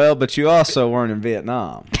Well, but you also weren't in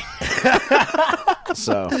Vietnam.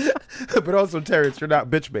 So But also, Terrence, you're not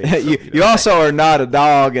bitch made. you also are not a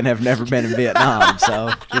dog and have never been in Vietnam.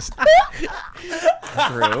 So just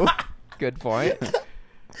true. Good point.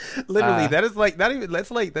 Literally, that is like not even.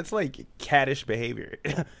 That's like cattish behavior.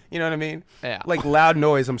 You know what I mean? Yeah. Like loud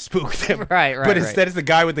noise. I'm spooked. Right. But instead, it's the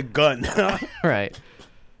guy with the gun. Right.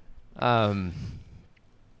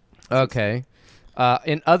 Okay.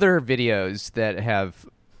 In other videos that have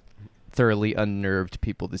thoroughly unnerved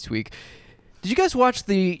people this week, did you guys watch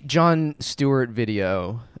the Jon Stewart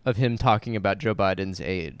video of him talking about Joe Biden's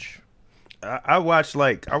age? I watched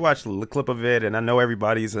the clip of it, and I know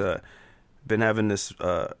everybody's been having this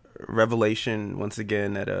revelation once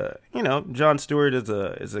again that Jon Stewart is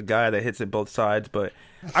a guy that hits it both sides, but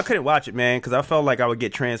I couldn't watch it, man, because I felt like I would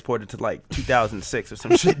get transported to like 2006 or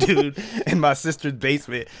some shit, dude, in my sister's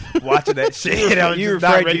basement watching that shit. you were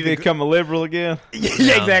afraid you'd become a liberal again?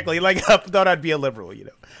 Yeah, exactly. Like I thought I'd be a liberal,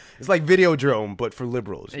 It's like Videodrome, but for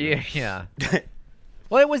liberals. Yeah.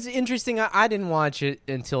 Well, it was interesting. I didn't watch it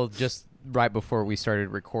until just right before we started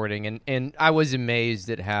recording, and I was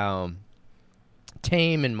amazed at how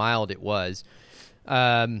tame and mild it was,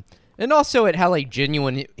 and also at how like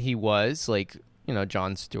genuine he was. Like,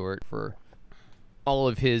 Jon Stewart, for all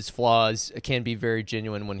of his flaws, can be very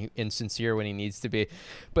genuine and sincere when he needs to be.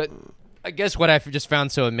 But I guess what I just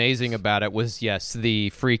found so amazing about it was, yes, the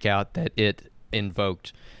freak out that it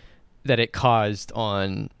invoked, that it caused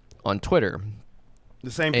on Twitter.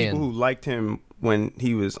 The same people who liked him when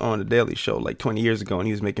he was on The Daily Show like 20 years ago and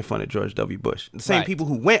he was making fun of George W. Bush. The same people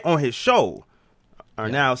who went on his show are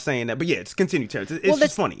now saying that. But yeah, it's continue, Terrence. It's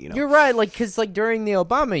just funny, You're right, like, because like during the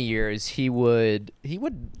Obama years, he would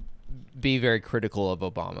be very critical of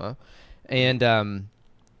Obama, and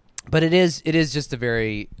but it is just a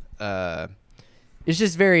very it's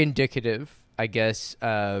just very indicative, I guess,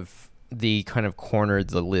 of the kind of corner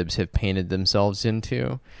the libs have painted themselves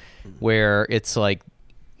into, where it's like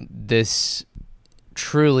this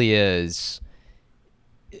truly is,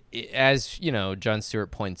 as Jon Stewart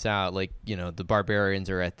points out, like, the barbarians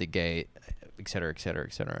are at the gate, et cetera, et cetera,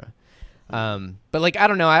 et cetera. But like, I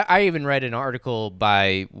don't know. I even read an article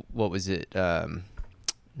by, what was it?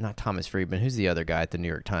 Not Thomas Friedman. Who's the other guy at the New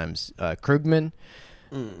York Times? Krugman.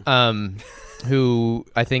 Who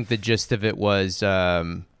I think the gist of it was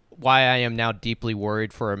why I am now deeply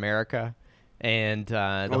worried for America. And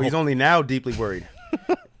he's only now deeply worried.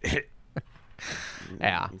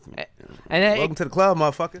 Yeah. And welcome to the club,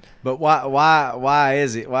 motherfucker. But why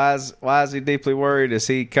is he? Why is he deeply worried? Is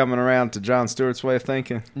he coming around to Jon Stewart's way of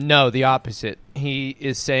thinking? No, the opposite. He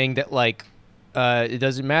is saying that, like, it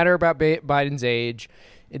doesn't matter about Biden's age.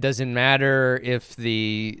 It doesn't matter if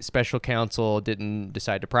the special counsel didn't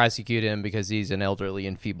decide to prosecute him because he's an elderly,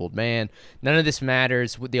 enfeebled man. None of this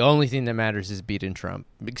matters. The only thing that matters is beating Trump,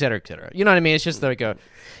 et cetera, et cetera. You know what I mean? It's just like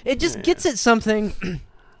it just gets at something.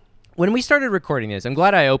 When we started recording this, I'm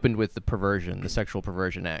glad I opened with the sexual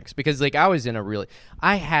perversion acts, because like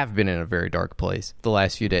I have been in a very dark place the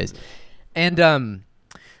last few days. And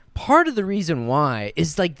part of the reason why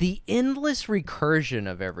is like the endless recursion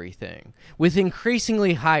of everything with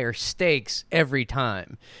increasingly higher stakes every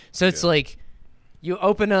time. So it's like you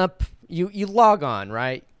open up, you log on,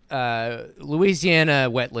 right? Louisiana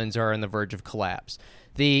wetlands are on the verge of collapse.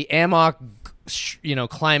 The Amok,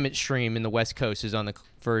 climate stream in the West Coast is on the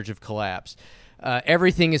verge of collapse.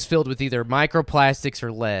 Everything is filled with either microplastics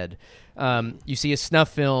or lead. You see a snuff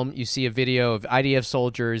film. You see a video of IDF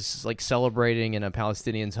soldiers like celebrating in a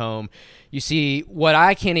Palestinian's home. You see what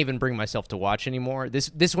I can't even bring myself to watch anymore.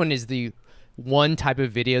 This one is the one type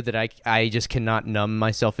of video that I just cannot numb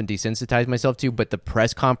myself and desensitize myself to. But the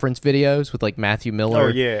press conference videos with like Matthew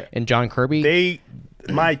Miller and John Kirby,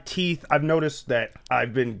 my teeth, I've noticed that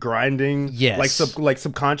I've been grinding like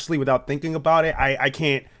subconsciously without thinking about it. I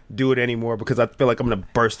can't do it anymore because I feel like I'm gonna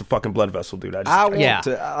burst the fucking blood vessel, dude. I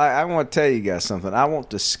want to tell you guys something. I want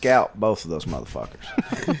to scalp both of those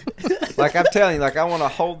motherfuckers. Like I'm telling you, like I want to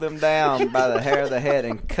hold them down by the hair of the head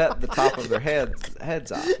and cut the top of their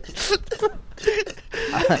heads off.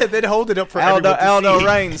 And then hold it up for Aldo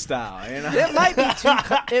Rain style. You know?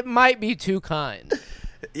 It might be too kind.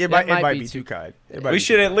 It might be too kind. We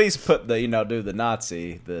should at least put do the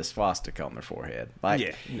Nazi, the swastika on their forehead.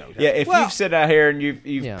 Like, if you've sit out here and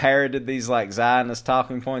you've parroted these like Zionist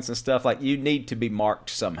talking points and stuff, like you need to be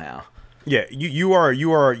marked somehow. Yeah, you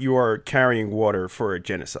are carrying water for a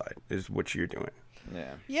genocide is what you're doing.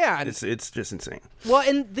 Yeah. It's just insane. Well,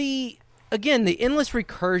 and the endless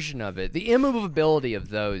recursion of it, the immovability of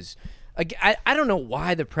those. I don't know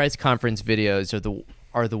why the press conference videos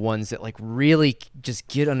are the ones that like really just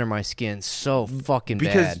get under my skin so fucking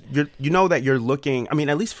bad. Because you're looking, I mean,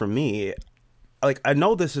 at least for me, like I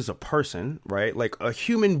know this is a person, right? Like a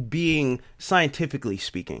human being, scientifically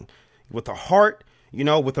speaking, with a heart,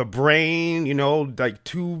 with a brain, like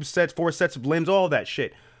 4 sets of limbs, all that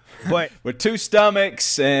shit. But with 2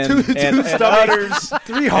 stomachs and two stomachs, udders,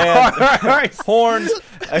 3 hearts, horns,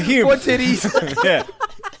 a human. 4 titties. Yeah.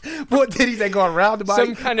 What titties that go around the body?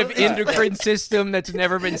 Some kind of endocrine system that's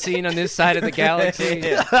never been seen on this side of the galaxy.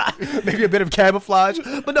 Maybe a bit of camouflage.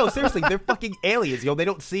 But no, seriously, they're fucking aliens, They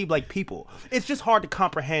don't seem like people. It's just hard to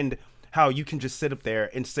comprehend how you can just sit up there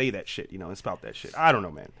and say that shit, and spout that shit. I don't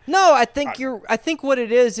know, man. No, I think what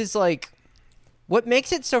it is like, what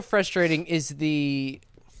makes it so frustrating is the,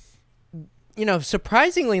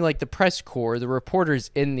 surprisingly, like the press corps, the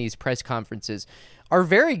reporters in these press conferences are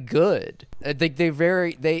very good. I'm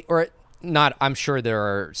sure there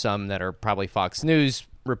are some that are probably Fox News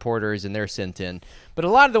reporters and they're sent in, but a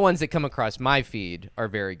lot of the ones that come across my feed are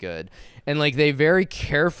very good. And like they very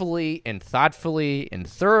carefully and thoughtfully and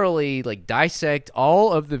thoroughly like dissect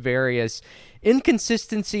all of the various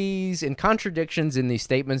inconsistencies and contradictions in the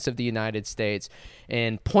statements of the United States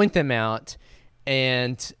and point them out,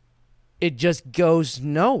 and it just goes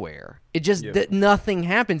nowhere. It just nothing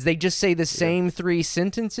happens. They just say the same 3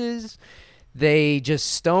 sentences. They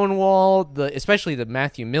just stonewall especially the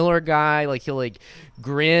Matthew Miller guy. Like he'll like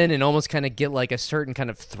grin and almost kind of get like a certain kind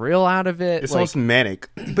of thrill out of it. It's almost manic.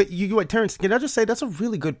 But Terrence, can I just say that's a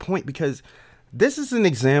really good point, because this is an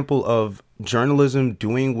example of journalism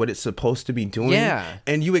doing what it's supposed to be doing. Yeah.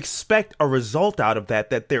 And you expect a result out of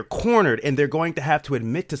that they're cornered and they're going to have to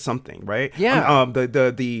admit to something, right? Yeah.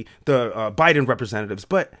 The Biden representatives,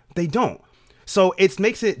 but they don't. So it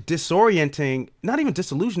makes it disorienting, not even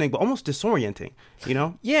disillusioning, but almost disorienting,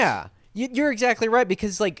 Yeah. You're exactly right,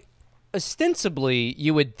 because like ostensibly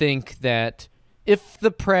you would think that if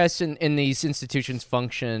the press and these institutions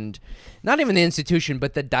functioned, not even the institution,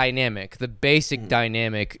 but the dynamic, the basic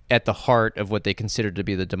dynamic at the heart of what they consider to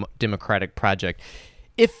be the democratic project,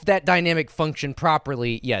 if that dynamic functioned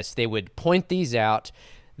properly, yes, they would point these out.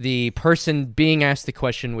 The person being asked the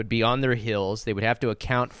question would be on their heels. They would have to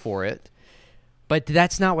account for it. But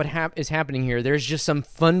that's not what is happening here. There's just some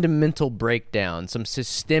fundamental breakdown, some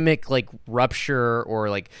systemic like rupture or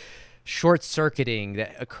like short-circuiting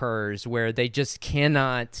that occurs where they just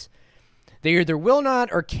cannot, they either will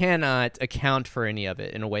not or cannot account for any of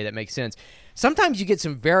it in a way that makes sense. Sometimes you get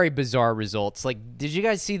some very bizarre results. Like, did you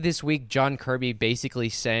guys see this week John Kirby basically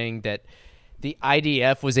saying that the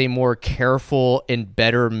IDF was a more careful and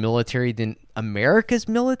better military than America's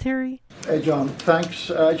military? Hey, John,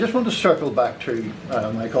 thanks. I just want to circle back to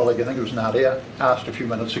my colleague, I think it was Nadia, asked a few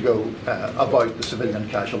minutes ago about the civilian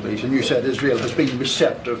casualties, and you said Israel has been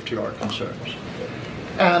receptive to our concerns.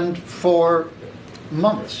 And for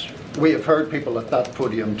months, we have heard people at that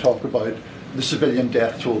podium talk about the civilian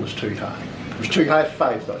death toll is too high. It was too high at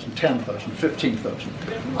 5,000, 10,000, 15,000.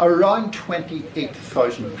 Around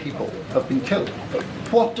 28,000 people have been killed.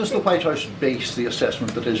 What does the White House base the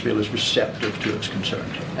assessment that Israel is receptive to its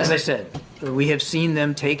concerns? As I said, we have seen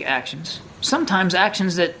them take actions. Sometimes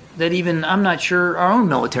actions that even I'm not sure our own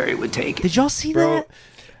military would take. Did y'all see that?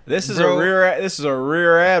 This is a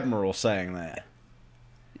rear admiral saying that.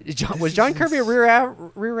 Was John Kirby a rear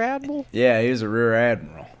admiral? Yeah, he was a rear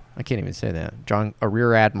admiral. I can't even say that. A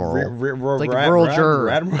rear admiral. Like a rural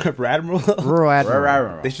juror. Radmiral? Rural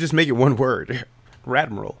admiral. They should just make it one word.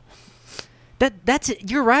 Radmiral. That's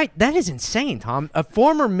it. You're right. That is insane, Tom. A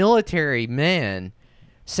former military man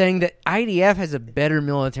saying that IDF has a better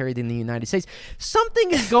military than the United States.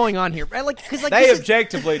 Something is going on here, right? Because they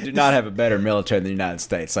objectively do not have a better military than the United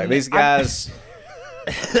States. Like these guys.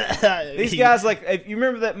 These guys, like, if you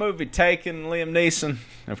remember that movie Taken, Liam Neeson?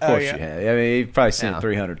 Of course you have. I mean, you've probably seen it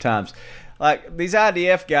 300 times. Like, these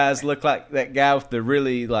IDF guys look like that guy with the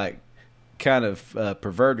really, like, kind of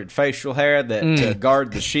perverted facial hair that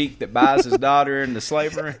guard the sheik that buys his daughter into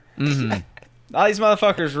slavery. Mm-hmm. All these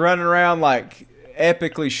motherfuckers running around like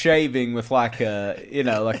epically shaving with like a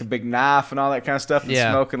big knife and all that kind of stuff, and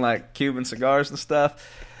smoking like Cuban cigars and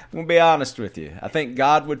stuff. I'm gonna be honest with you. I think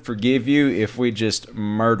God would forgive you if we just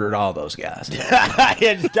murdered all those guys.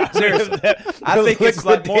 Seriously, I think it's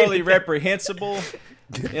like morally reprehensible.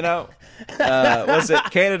 Was it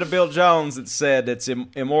Canada Bill Jones that said it's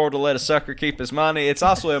immoral to let a sucker keep his money? It's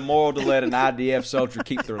also immoral to let an IDF soldier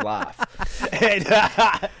keep their life.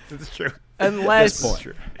 That's true.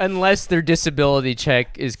 Unless their disability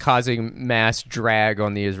check is causing mass drag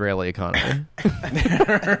on the Israeli economy.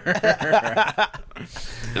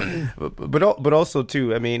 but also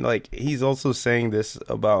too, I mean, like he's also saying this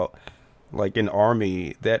about like an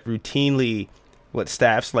army that routinely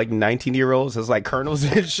staffs like 19-year-olds as like colonels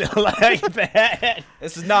and shit like that.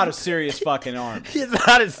 This is not a serious fucking army. It's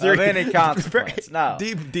not a serious of any consequence. No,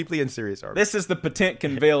 deeply unserious army. This is the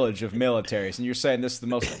Potemkin village of militaries, and you're saying this is the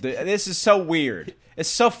most. This is so weird. It's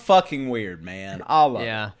so fucking weird, man. All of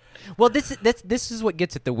it. Well, this is what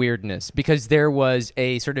gets at the weirdness, because there was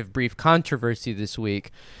a sort of brief controversy this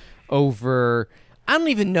week over, I don't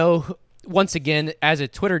even know. Once again, as a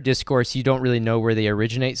Twitter discourse, you don't really know where they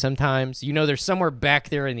originate sometimes. You know they're somewhere back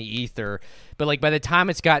there in the ether, but like by the time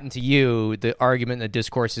it's gotten to you, the argument and the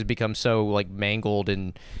discourse has become so like mangled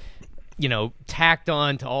and tacked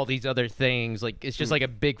on to all these other things. Like it's just like a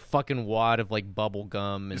big fucking wad of like bubble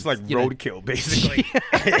gum. And, it's like roadkill, basically.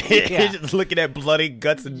 You're just looking at bloody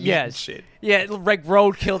guts and shit. Yeah, like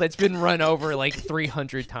roadkill that's been run over like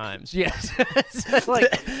 300 times. Yes.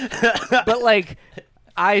 But like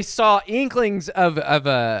I saw inklings of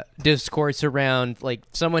a discourse around, like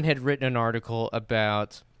someone had written an article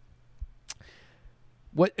about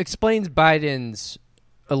what explains Biden's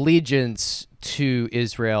allegiance to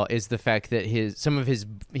Israel is the fact that he has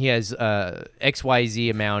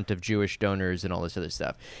XYZ amount of Jewish donors and all this other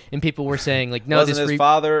stuff. And people were saying like, no, wasn't his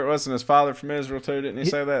father from Israel too? Didn't he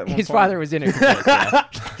say that? His father was in it.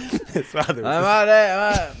 His father.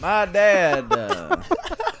 My dad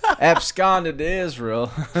absconded to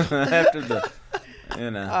Israel after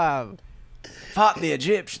fought the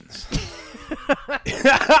Egyptians.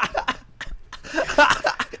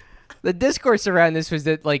 The discourse around this was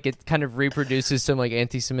that like it kind of reproduces some like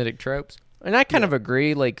anti-Semitic tropes, and I kind of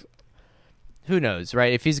agree. Like, who knows,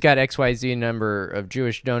 right? If he's got XYZ number of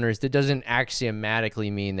Jewish donors, that doesn't axiomatically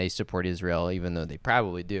mean they support Israel, even though they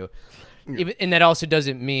probably do. And that also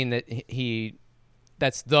doesn't mean that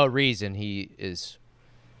that's the reason he is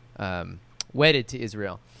wedded to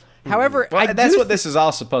Israel. However, that's what this is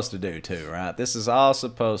all supposed to do too, right? This is all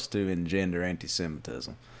supposed to engender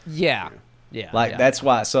anti-Semitism. Yeah. That's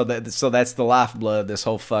why. So that's the lifeblood this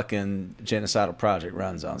whole fucking genocidal project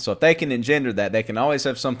runs on. So if they can engender that, they can always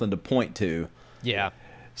have something to point to. Yeah.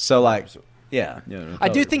 So totally. I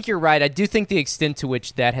do think you're right. I do think the extent to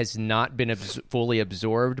which that has not been fully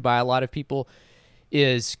absorbed by a lot of people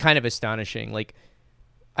is kind of astonishing. Like,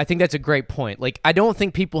 I think that's a great point. Like, I don't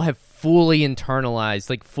think people have fully internalized,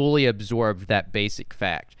 like fully absorbed that basic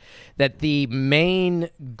fact that the main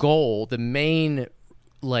goal, the main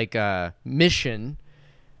mission,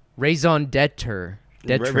 raison d'etre.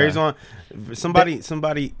 Somebody in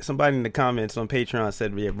the comments on Patreon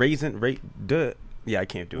said, I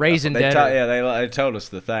can't do it. Raison d'etre. They told us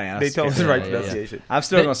the thing. They told us the right pronunciation. I'm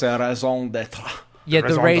still going to say raison d'etre. Yeah,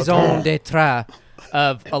 the raison d'etre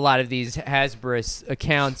of a lot of these Hasbro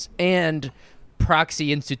accounts and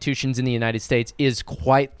proxy institutions in the United States is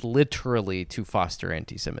quite literally to foster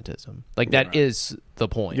anti-Semitism. Like, that is the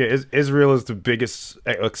point. Yeah, Israel is the biggest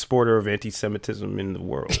exporter of anti-Semitism in the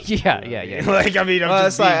world. Yeah. Like, I mean, I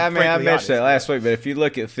mentioned that last week, but if you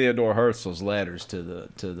look at Theodore Herzl's letters to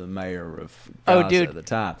the mayor of Gaza at the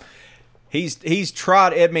time, he's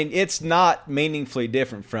tried. I mean, it's not meaningfully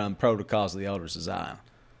different from Protocols of the Elders of Zion.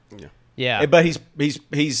 Yeah, but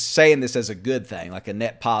he's saying this as a good thing, like a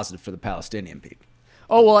net positive for the Palestinian people.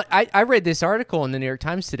 Oh, well, I read this article in the New York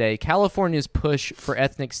Times today. California's push for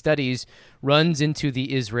ethnic studies runs into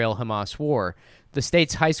the Israel-Hamas war. The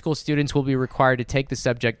state's high school students will be required to take the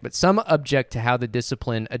subject, but some object to how the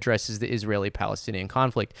discipline addresses the Israeli-Palestinian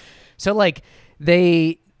conflict. So, like,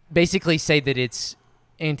 they basically say that it's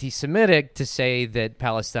anti-Semitic to say that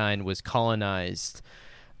Palestine was colonized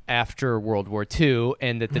after World War II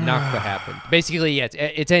and that the Nakba happened. Basically, yeah,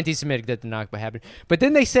 it's anti-Semitic that the Nakba happened. But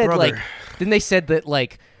then they said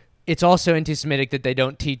that it's also anti-Semitic that they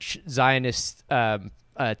don't teach Zionist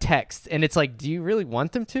texts. And it's like, do you really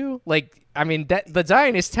want them to? Like, I mean, that the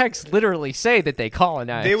Zionist texts literally say that they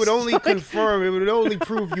colonized. They would only confirm. It would only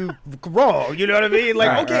prove you wrong. You know what I mean? Like,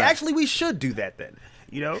 Right, okay, right. actually, we should do that then.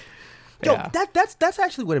 You know? Yo, that's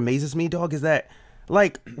actually what amazes me, dog. Is that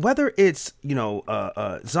like whether it's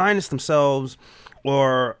Zionists themselves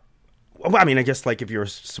or. Well, I mean, I guess like if you're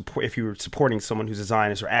supporting someone who's a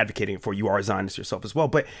Zionist or advocating for, you are a Zionist yourself as well.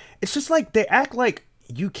 But it's just like they act like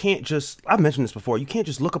you can't just. I've mentioned this before. You can't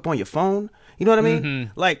just look up on your phone. You know what I mean?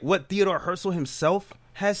 Mm-hmm. Like what Theodore Herzl himself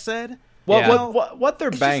has said. Well, Yeah. what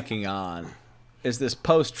they're banking on is this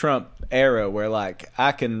post-Trump era where like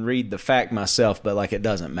I can read the fact myself, but like it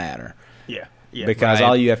doesn't matter. Yeah. Because right.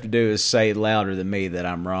 all you have to do is say louder than me that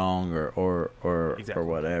I'm wrong or Exactly.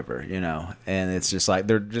 whatever, And it's just like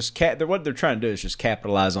what they're trying to do is just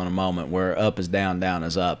capitalize on a moment where up is down, down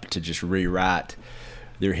is up, to just rewrite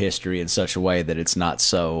their history in such a way that it's not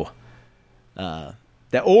so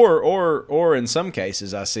that or in some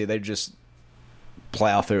cases I see they just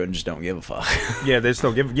plow through it and just don't give a fuck. Yeah, they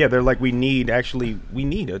still give. Yeah, they're like, we need a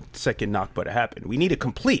second Nakba to happen. We need to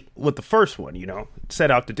complete what the first one,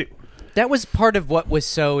 set out to do. That was part of what was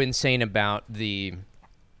so insane about the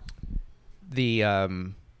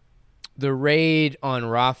raid on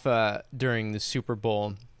Rafah during the Super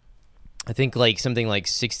Bowl. I think like something like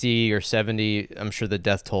 60 or 70, I'm sure the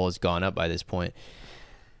death toll has gone up by this point.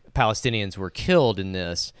 Palestinians were killed in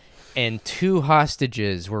this, and 2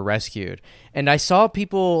 hostages were rescued. And I saw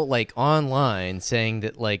people like online saying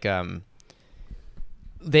that like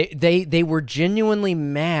They were genuinely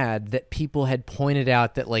mad that people had pointed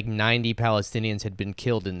out that like 90 Palestinians had been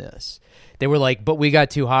killed in this. They were like, but we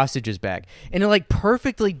got 2 hostages back. And it like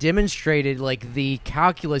perfectly demonstrated like the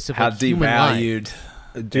calculus of How like, human life. devalued.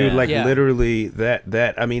 Dude, Yeah. literally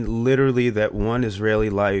literally that one Israeli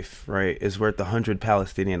life, right, is worth 100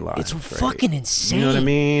 Palestinian lives. It's right? fucking insane. You know what I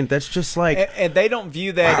mean? That's just like, And they don't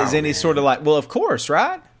view that as any sort of like, well, of course,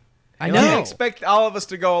 right? I You know. can't expect all of us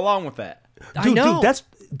to go along with that. I know. That's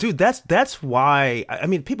why. I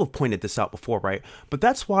mean, people have pointed this out before, right? But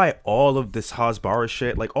that's why all of this Hasbara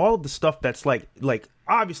shit, like all of the stuff that's like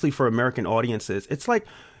obviously for American audiences, it's like,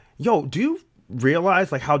 yo, do you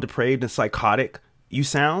realize like how depraved and psychotic you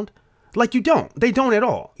sound? Like you don't. They don't at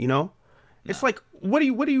all. It's like, what do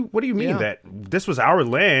you mean that this was our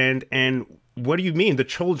land, and what do you mean the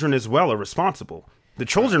children as well are responsible? The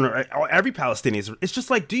children are every Palestinian. It's just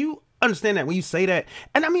like, do you understand that when you say that?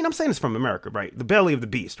 And I mean, I'm saying this from America, right? The belly of the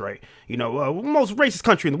beast, right? Most racist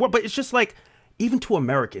country in the world. But it's just like, even to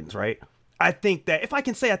Americans, right? I think that if I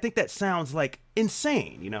can say, I think that sounds like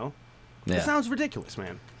insane. Yeah. It sounds ridiculous,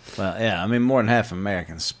 man. Well, yeah, I mean, more than half of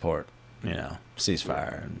Americans support,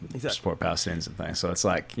 ceasefire and Exactly. support Palestinians and things. So it's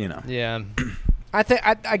like, Yeah.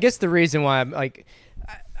 I guess the reason why I'm like,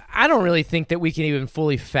 I don't really think that we can even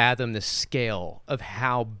fully fathom the scale of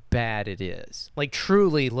how bad it is. Like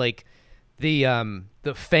truly, like the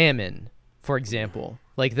famine, for example,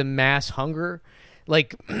 like the mass hunger,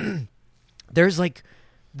 like there's like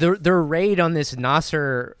the raid on this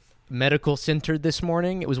Nasser Medical Center this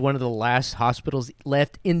morning. It was one of the last hospitals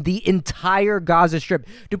left in the entire Gaza Strip.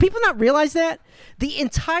 Do people not realize that? The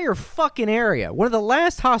entire fucking area, one of the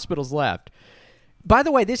last hospitals left. By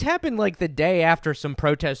the way, this happened like the day after some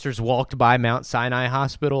protesters walked by Mount Sinai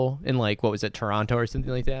Hospital in like, what was it, Toronto or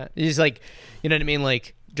something like that. It's like, you know what I mean?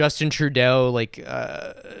 Like Justin Trudeau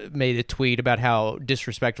made a tweet about how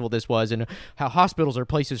disrespectful this was and how hospitals are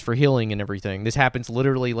places for healing and everything. This happens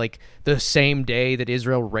literally like the same day that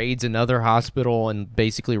Israel raids another hospital and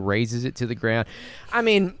basically razes it to the ground. I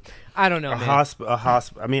mean, I don't know, man.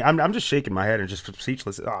 I mean, I'm just shaking my head and just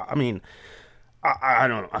speechless. I mean, I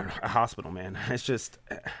don't know. A hospital, man. It's just,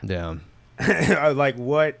 Yeah. like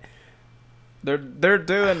what they're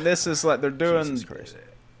doing. This is like they're doing. Jesus Christ.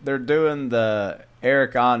 They're doing the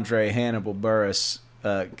Eric Andre Hannibal Buress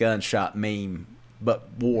gunshot meme, but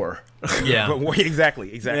war. Yeah. But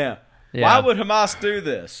exactly. Yeah. Yeah. Why would Hamas do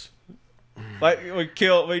this? Like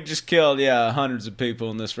we just killed hundreds of people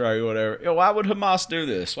in this raid, whatever. Why would Hamas do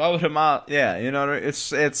this? Why would Hamas? Yeah, you know what I mean?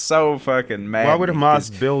 It's so fucking mad. Why would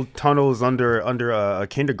Hamas build tunnels under a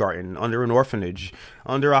kindergarten, under an orphanage,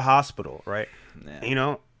 under a hospital, right?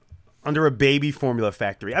 Yeah. Under a baby formula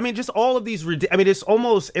factory. I mean, just all of these. I mean, it's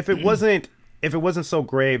almost, if it wasn't so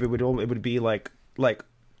grave, it would be like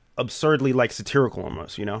absurdly like satirical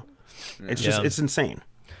almost. It's just it's insane.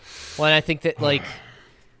 Well, and I think that like,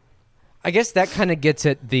 I guess that kind of gets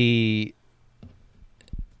at the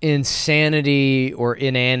insanity or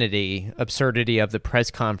inanity, absurdity of the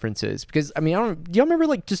press conferences. Because, I mean, do y'all remember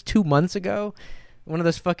like just 2 months ago, one of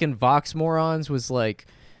those fucking Vox morons was like,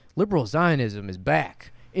 liberal Zionism is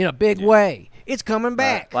back in a big way. It's coming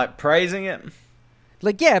back. Like praising it.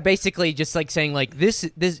 Like, yeah, basically just like saying like this,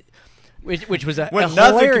 which was when a nothing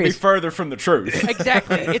hilarious, could be further from the truth.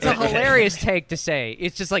 Exactly. It's a hilarious take to say.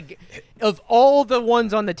 It's just like, of all the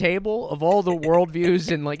ones on the table, of all the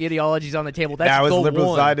worldviews and like ideologies on the table, that's now the it's liberal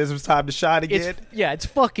one. Zionism's time to shine again. It's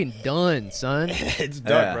fucking done, son. It's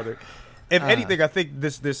done, brother. If anything, I think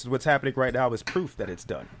this what's happening right now is proof that it's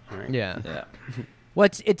done. Right? Yeah. Well,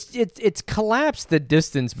 it's collapsed the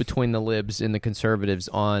distance between the libs and the conservatives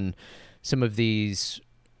on some of these,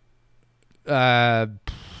 I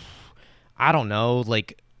don't know,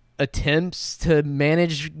 like attempts to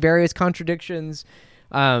manage various contradictions,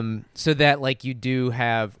 so that like you do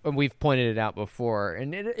have, and we've pointed it out before,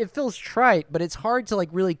 and it feels trite, but it's hard to like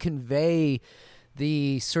really convey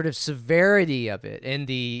the sort of severity of it and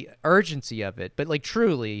the urgency of it. But like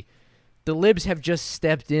truly, the libs have just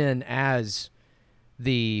stepped in as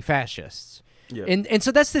the fascists. Yeah. And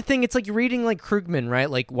so that's the thing. It's like reading like Krugman, right?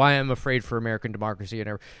 Like Why I'm Afraid for American Democracy.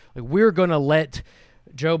 And like, we're going to let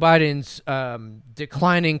Joe Biden's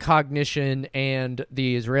declining cognition and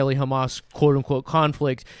the Israeli-Hamas quote-unquote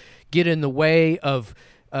conflict get in the way of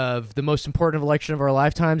the most important election of our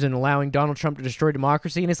lifetimes and allowing Donald Trump to destroy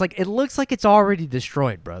democracy. And it's like, it looks like it's already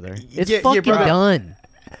destroyed, brother. It's fucking done.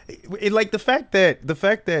 Like the fact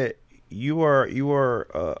that you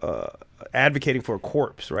are advocating for a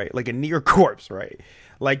corpse, right? Like a near corpse, right?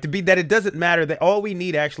 Like to be that it doesn't matter, that all we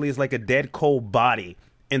need actually is like a dead cold body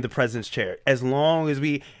in the president's chair. As long as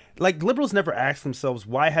we, like, liberals never ask themselves,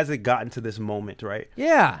 why has it gotten to this moment, right?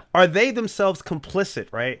 Yeah. Are they themselves complicit,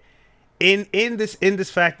 right? In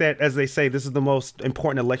this fact that, as they say, this is the most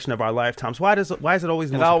important election of our lifetimes. Why is it always the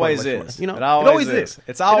most important election? You know, it always is.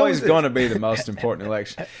 It's always going to be the most important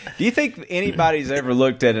election. Do you think anybody's ever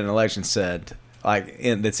looked at an election said, like,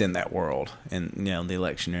 that's in that world, in, you know, the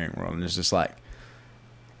electioneering world, and it's just like,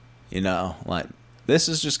 you know, like, this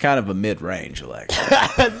is just kind of a mid-range election.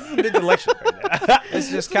 This is a mid-election right now. It's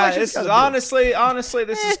just kind of, this is honestly,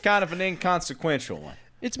 this is kind of an inconsequential one.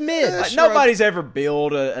 It's mid. Like, nobody's ever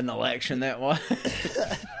billed an election that way.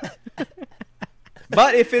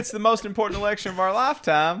 But if it's the most important election of our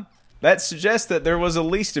lifetime, that suggests that there was a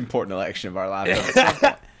least important election of our lifetime at some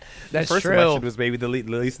point. That's the first true. election was maybe the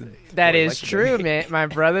least. That is true, man, my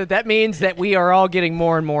brother. That means that we are all getting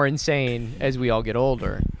more and more insane as we all get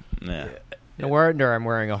older. Yeah. No wonder I'm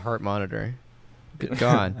wearing a heart monitor. Good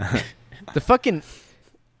God. The fucking...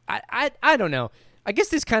 I don't know. I guess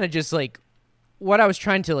this kind of just, like, what I was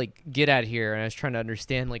trying to, like, get at here, and I was trying to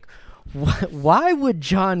understand, like, why would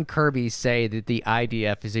John Kirby say that the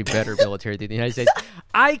IDF is a better military than the United States?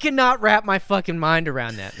 I cannot wrap my fucking mind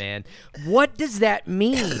around that, man. What does that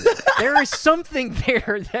mean? There is something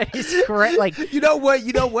there that is correct. Like, you know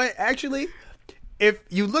what? Actually, if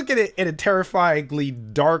you look at it in a terrifyingly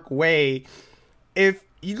dark way, if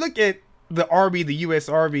you look at the Army, the U.S.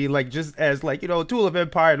 Army, like, just as, like, you know, a tool of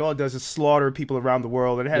empire, and all it does is slaughter people around the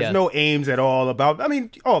world, and it has no aims at all about, I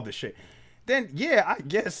mean, all this shit. Then, yeah, I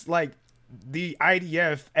guess, like, the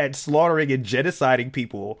IDF at slaughtering and genociding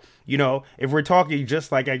people, you know, if we're talking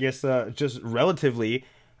just, like, I guess, just relatively,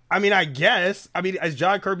 I mean, as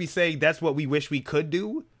John Kirby saying, that's what we wish we could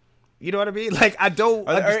do. You know what I mean? Like, I don't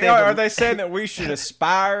understand. Are they saying that we should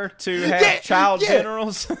aspire to have child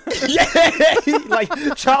generals?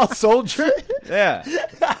 Like child soldier? Yeah.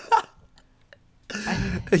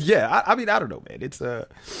 Yeah, I mean, I don't know, man. It's I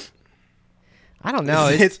don't know.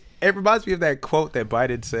 It reminds me of that quote that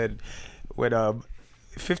Biden said when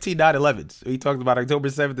 15 9/11s. He talked about October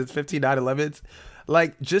 7th as 15 9/11s.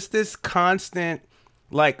 Like, just this constant,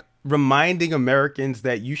 like, reminding Americans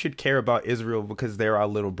that you should care about Israel because they're our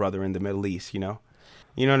little brother in the Middle East, you know?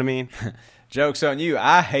 You know what I mean? Joke's on you.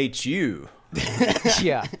 I hate you.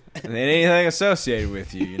 Yeah. And anything associated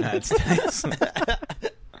with you, United States.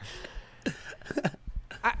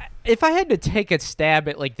 If I had to take a stab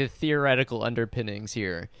at, like, the theoretical underpinnings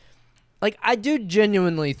here, like, I do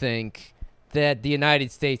genuinely think that the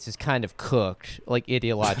United States is kind of cooked, like,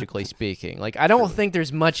 ideologically speaking. Like, I don't think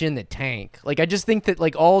there's much in the tank. Like, I just think that,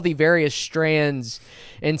 like, all the various strands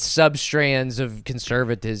and sub-strands of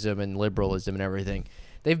conservatism and liberalism and everything,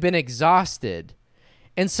 they've been exhausted.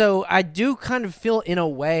 And so I do kind of feel, in a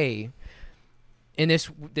way, and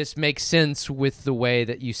this makes sense with the way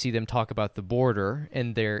that you see them talk about the border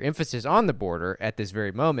and their emphasis on the border at this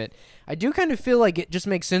very moment, I do kind of feel like it just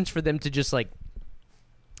makes sense for them to just, like,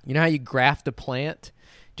 you know how you graft a plant?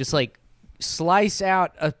 Just, like, slice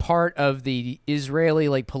out a part of the Israeli,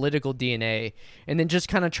 like, political DNA and then just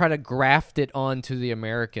kind of try to graft it onto the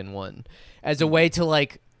American one as a way to,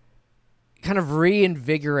 like, kind of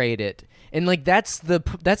reinvigorate it. And like that's the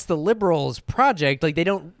liberals' project. Like they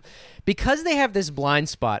don't, because they have this blind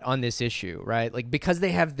spot on this issue, right? Like because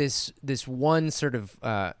they have this one sort of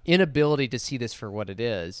inability to see this for what it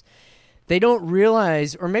is. They don't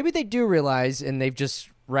realize, or maybe they do realize, and they've just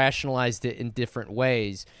rationalized it in different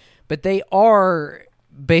ways. But they are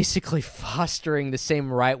basically fostering the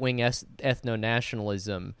same right-wing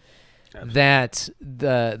ethno-nationalism that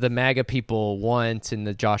the MAGA people want, and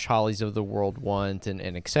the Josh Hawleys of the world want, and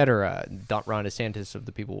et cetera, Ron DeSantis of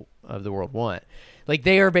the people of the world want. Like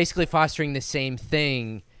they are basically fostering the same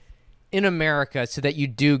thing in America, so that you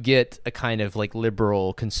do get a kind of like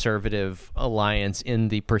liberal conservative alliance in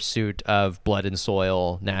the pursuit of blood and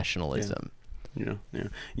soil nationalism. Yeah.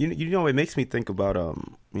 You know, it makes me think about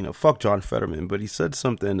fuck John Fetterman, but he said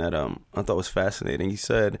something that I thought was fascinating. He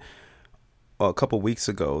said a couple weeks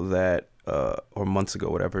ago that or months ago,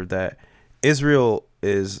 whatever, that Israel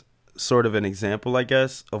is sort of an example, I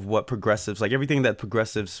guess, of what progressives, like everything that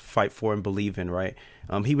progressives fight for and believe in, right?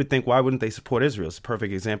 He would think, why wouldn't they support Israel? It's a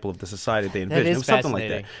perfect example of the society they envision. It was something like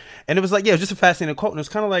that. And it was like, yeah, it was just a fascinating quote. And it was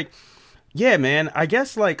kind of like, yeah, man, I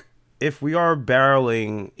guess like if we are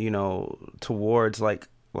barreling, towards like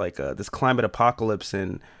this climate apocalypse,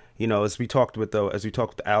 and, as we talked with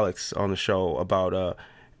Alex on the show about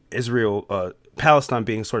Israel, Palestine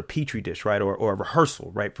being sort of petri dish, right, or a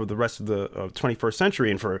rehearsal, right, for the rest of the 21st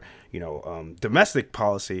century, and for domestic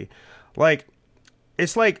policy, like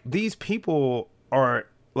it's like these people are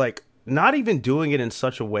like not even doing it in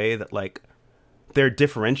such a way that like they're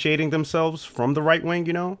differentiating themselves from the right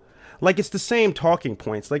wing, like it's the same talking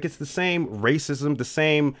points, like it's the same racism, the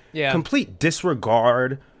same complete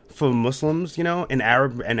disregard for Muslims, and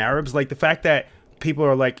Arabs, like the fact that people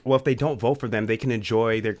are like, well, if they don't vote for them, they can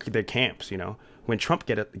enjoy their camps, when Trump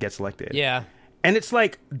gets elected. Yeah. And it's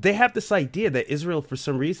like they have this idea that Israel, for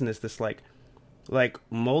some reason, is this like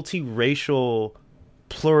multiracial,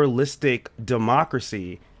 pluralistic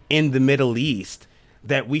democracy in the Middle East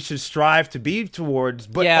that we should strive to be towards.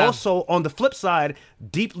 But also on the flip side,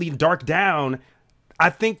 deeply dark down, I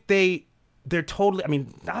think they're totally, I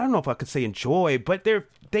mean, I don't know if I could say enjoy, but they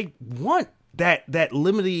want that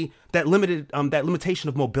limitation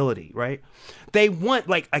of mobility, right? They want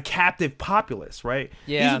like a captive populace, right?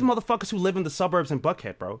 Yeah. These are the motherfuckers who live in the suburbs in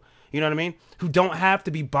Buckhead, bro. You know what I mean? Who don't have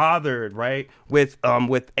to be bothered, right? With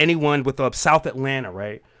anyone with South Atlanta,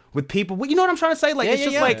 right? With people, you know what I'm trying to say? Like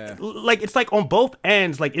like it's like on both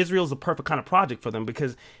ends. Like Israel's the perfect kind of project for them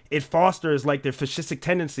because it fosters like their fascistic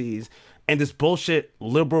tendencies and this bullshit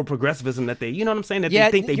liberal progressivism that they, you know what I'm saying? That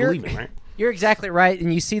they think they believe in, right? You're exactly right,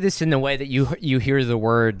 and you see this in the way that you hear the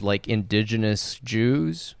word like indigenous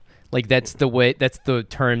Jews. Like that's the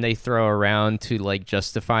term they throw around to like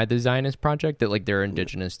justify the Zionist project, that like they're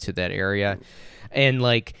indigenous to that area. And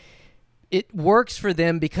like it works for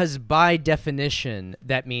them because by definition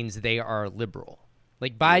that means they are liberal.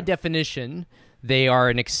 Like by definition they are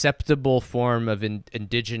an acceptable form of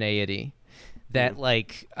indigeneity that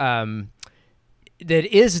like that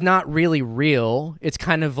is not really real. It's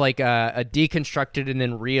kind of like a deconstructed and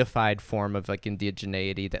then reified form of like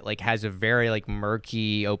indigeneity that like has a very like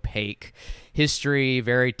murky, opaque history,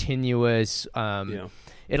 very tenuous.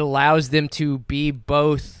 It allows them to be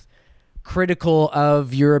both critical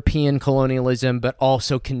of European colonialism, but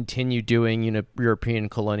also continue doing European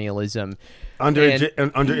colonialism under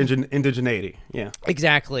indigeneity. Yeah,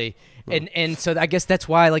 exactly. And so I guess that's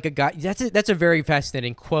why like a guy that's a very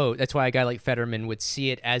fascinating quote. That's why a guy like Fetterman would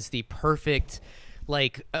see it as the perfect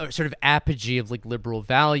like sort of apogee of like liberal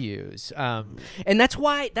values. And that's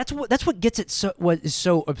why that's what gets it what is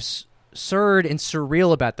so absurd and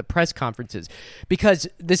surreal about the press conferences, because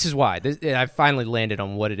this is why I finally landed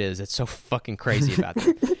on what it is that's so fucking crazy about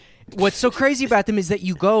them. What's so crazy about them is that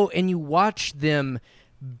you go and you watch them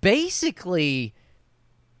basically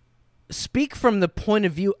speak from the point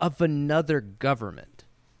of view of another government.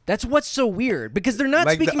 That's what's so weird, because they're not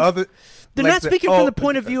speaking. They're not speaking from the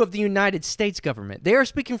point of view of the United States government. They are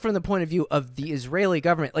speaking from the point of view of the Israeli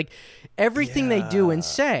government. Like everything they do and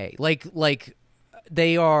say, like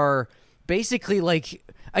they are basically like.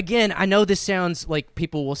 Again, I know this sounds like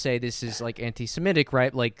people will say this is like anti-Semitic,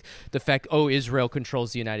 right? Like the fact, Israel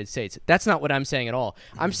controls the United States. That's not what I'm saying at all.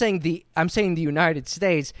 I'm saying the United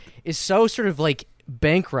States is so sort of like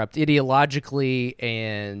bankrupt ideologically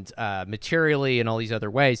and materially and all these other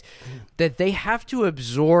ways that they have to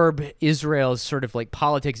absorb Israel's sort of like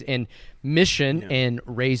politics and mission and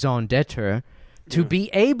raison d'etre to be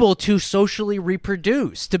able to socially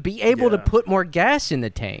reproduce, to be able to put more gas in the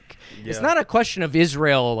tank. It's not a question of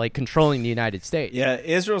Israel like controlling the United States. Yeah,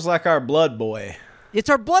 Israel's like our blood boy. It's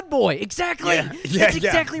our blood boy. Exactly. That's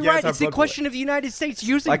exactly right. It's the question of the United States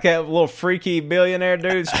using like that little freaky billionaire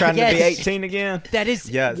dude's trying to be 18 again. That is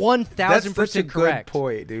 1,000% correct. Good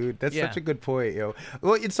point, dude. That's such a good point, yo.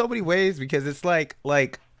 Well, in so many ways, because it's like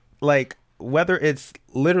whether it's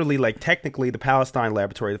literally like technically the Palestine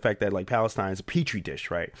laboratory, the fact that like Palestine is a petri dish,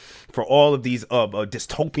 right, for all of these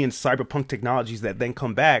dystopian cyberpunk technologies that then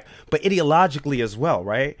come back, but ideologically as well,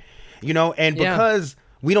 right? You know, and because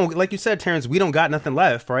we don't, like you said, Terrence, we don't got nothing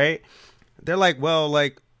left, right? They're like, well,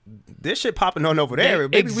 like this shit popping on over there.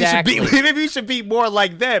 Maybe we should be more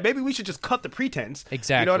like that. Maybe we should just cut the pretense.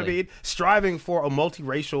 Exactly. You know what I mean? Striving for a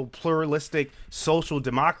multiracial, pluralistic, social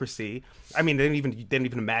democracy. I mean, they didn't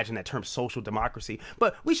even imagine that term, social democracy.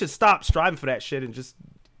 But we should stop striving for that shit and just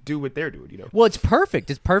do what they're doing. You know? Well, it's perfect.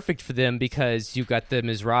 It's perfect for them because you've got the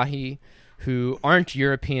Mizrahi, who aren't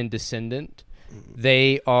European descendant.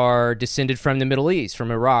 They are descended from the Middle East, from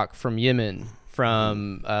Iraq, from Yemen,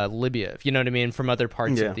 from Libya, if you know what I mean, from other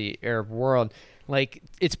parts of the Arab world. Like,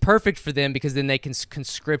 it's perfect for them because then they can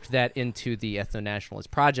conscript that into the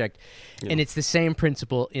ethno-nationalist project. And it's the same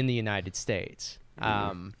principle in the United States.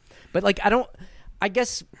 But, like, I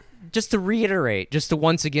guess, just to reiterate, just to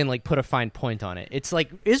once again, like, put a fine point on it, it's like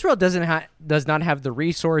Israel does not have the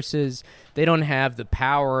resources, they don't have the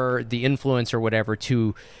power, the influence, or whatever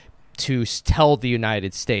to tell the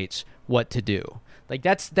United States what to do. Like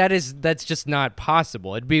that's just not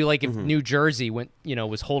possible. It'd be like if New Jersey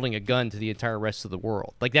was holding a gun to the entire rest of the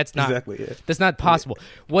world. Like that's not that's not possible.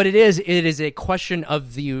 What it is a question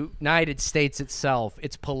of the United States itself,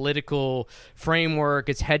 its political framework,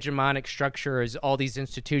 its hegemonic structures, all these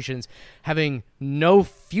institutions having no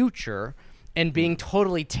future and being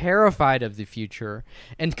totally terrified of the future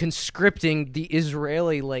and conscripting the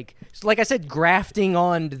Israeli, like I said, grafting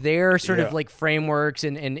on their sort of like frameworks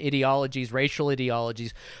and ideologies, racial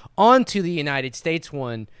ideologies, onto the United States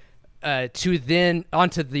onto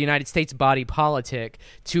the United States body politic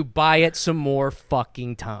to buy it some more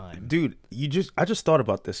fucking time. Dude, I just thought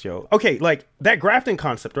about this, yo. Okay, like that grafting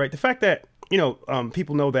concept, right? The fact that,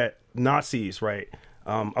 people know that Nazis, right?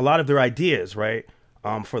 A lot of their ideas, right?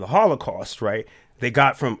 For the Holocaust, right? They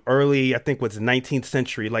got from early, I think, what's the 19th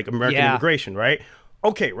century, like American immigration, right?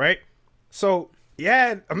 Okay, right? So,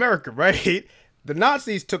 America, right? The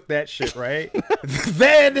Nazis took that shit, right?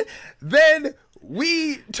 then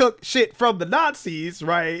we took shit from the Nazis,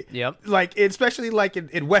 right? Yep. Like, especially like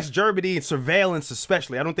in West Germany and surveillance,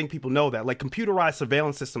 especially. I don't think people know that. Like, computerized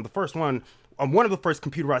surveillance system, the first one of the first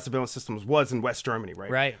computerized surveillance systems was in West Germany, right?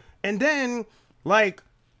 Right. And then, like,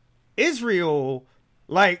 Israel,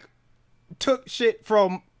 like, took shit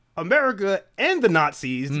from America and the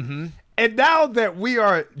Nazis, and now that we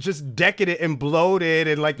are just decadent and bloated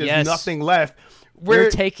and like there's nothing left,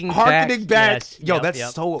 we're taking harkening back. Yes. Yo, yep, that's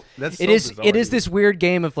yep. so it is. Bizarre, it is this weird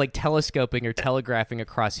game of like telescoping or telegraphing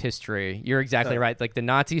across history. You're exactly right. Like the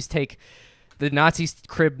Nazis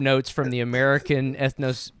crib notes from the American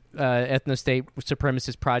ethno-state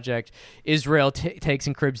supremacist project. Israel takes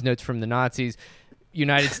and cribs notes from the Nazis.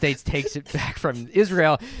 United States takes it back from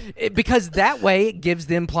Israel because that way it gives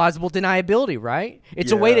them plausible deniability, right?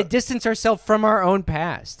 It's a way to distance ourselves from our own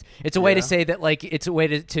past. It's a way to say that, like, it's a way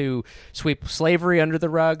to sweep slavery under the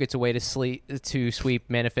rug. It's a way to sweep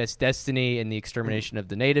Manifest Destiny and the extermination of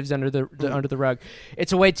the natives under the rug.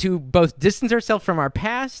 It's a way to both distance ourselves from our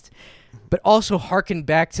past, but also harken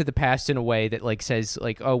back to the past in a way that, like, says,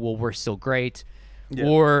 like, oh, well, we're still great,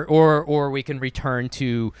 or we can return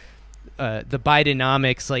to the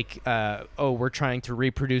Bidenomics, like, we're trying to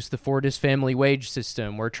reproduce the Fordist family wage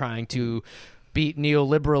system. We're trying to beat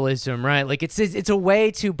neoliberalism, right? Like, it's a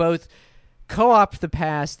way to both co-opt the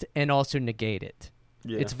past and also negate it.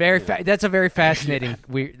 Yeah. It's that's a very fascinating.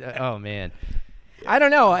 Oh man, I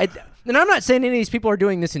don't know. And I'm not saying any of these people are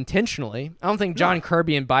doing this intentionally. I don't think John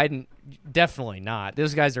Kirby and Biden, definitely not.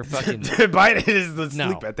 Those guys are fucking. Biden is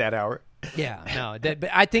asleep at that hour. Yeah, no. But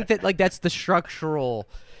I think that, like, that's the structural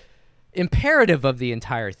imperative of the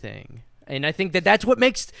entire thing, and I think that that's what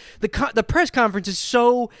makes the press conference is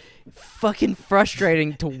so fucking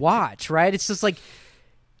frustrating to watch, right? It's just like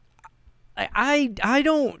I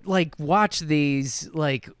don't like watch these,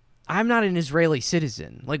 like, I'm not an Israeli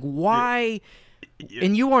citizen, like, why?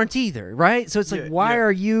 And you aren't either, right? So it's like, why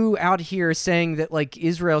are you out here saying that, like,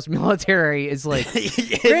 Israel's military is, like,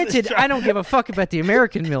 granted, I don't give a fuck about the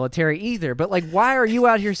American military either, but, like, why are you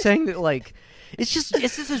out here saying that, like, it's just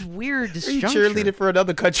this weird disjuncture. Are you cheerleading for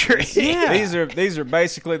another country? Yeah. These are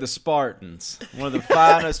basically the Spartans, one of the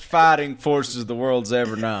finest fighting forces the world's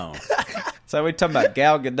ever known. So we talking about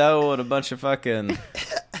Gal Gadot and a bunch of fucking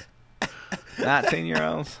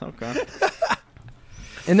 19-year-olds? Okay.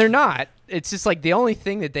 And they're not. It's just like the only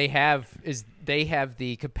thing that they have is they have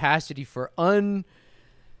the capacity for unbridled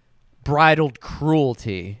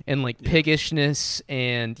cruelty and like piggishness,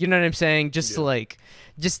 and you know what I'm saying?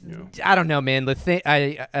 I don't know, man. The thing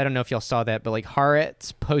I don't know if y'all saw that, but like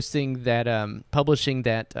Haaretz posting that, publishing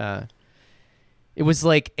that. It was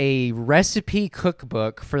like a recipe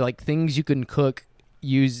cookbook for like things you can cook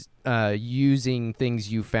using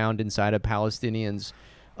things you found inside a Palestinian's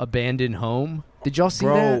abandoned home. Did y'all see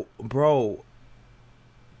that? Bro,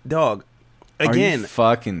 dog. Again, are you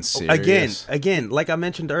fucking serious? Again, like I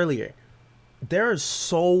mentioned earlier, they're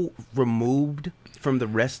so removed from the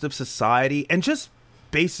rest of society and just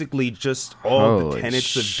basically just all the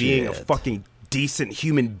tenets of being a fucking decent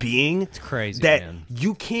human being. It's crazy, that man.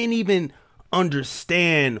 You can't even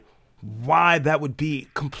understand why that would be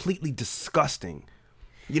completely disgusting.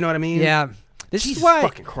 You know what I mean? Yeah. This Jesus is why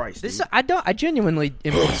fucking Christ. Dude. I genuinely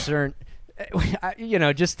am concerned.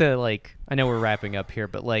 Just to like, I know we're wrapping up here,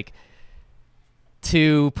 but like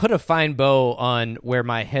to put a fine bow on where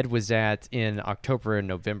my head was at in October and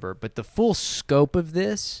November, but the full scope of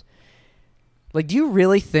this. Like, do you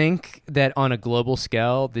really think that on a global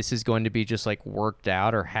scale, this is going to be just, like, worked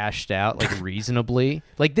out or hashed out, like, reasonably?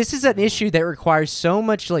 Like, this is an issue that requires so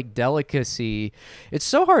much, like, delicacy. It's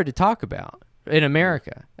so hard to talk about in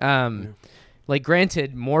America. Like,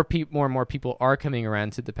 granted, more and more people are coming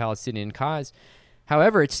around to the Palestinian cause.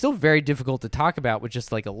 However, it's still very difficult to talk about with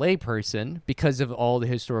just, like, a layperson because of all the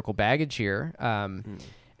historical baggage here.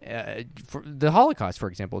 For the Holocaust, for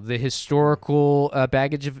example, the historical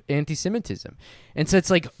baggage of anti-Semitism. And so it's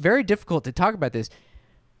like very difficult to talk about this.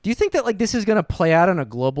 Do you think that like this is going to play out on a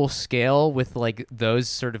global scale with like those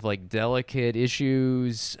sort of like delicate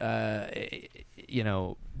issues, being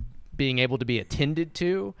able to be attended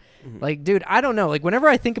to? Like, dude, I don't know. Like whenever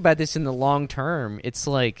I think about this in the long term, it's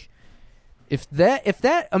like if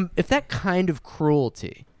that kind of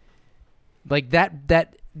cruelty, like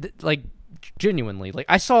that genuinely, like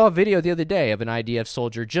I saw a video the other day of an IDF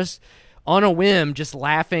soldier just on a whim, just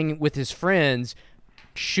laughing with his friends,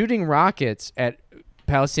 shooting rockets at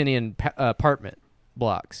Palestinian apartment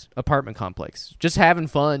complex, just having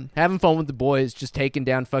fun with the boys, just taking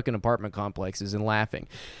down fucking apartment complexes and laughing.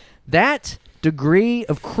 That degree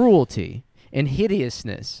of cruelty and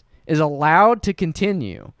hideousness is allowed to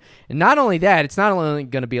continue. And not only that, it's not only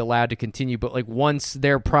going to be allowed to continue, but like once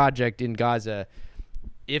their project in Gaza,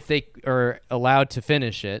 if they are allowed to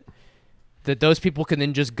finish it, that those people can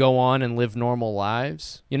then just go on and live normal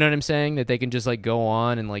lives. You know what I'm saying? That they can just like go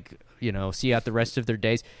on and like, see out the rest of their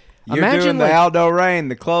days. You're doing the Aldo Rain,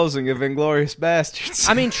 the closing of Inglourious Bastards.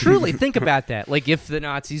 I mean, truly think about that. Like if the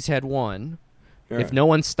Nazis had won, if no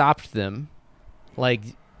one stopped them, like,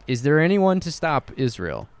 is there anyone to stop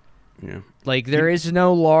Israel? Yeah. Like there is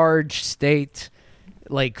no large state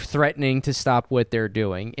like threatening to stop what they're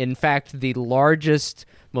doing. In fact, the largest,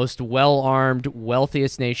 most well-armed,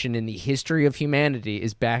 wealthiest nation in the history of humanity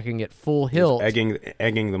is backing it full hilt,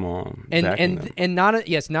 egging them on, and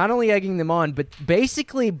not only egging them on, but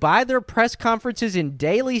basically by their press conferences and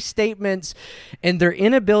daily statements and their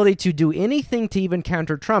inability to do anything to even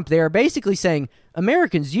counter Trump, they are basically saying,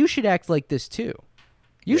 Americans, you should act like this too.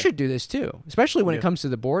 You should do this too, especially when it comes to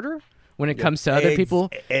the border. When it comes to other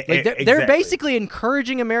people, they're basically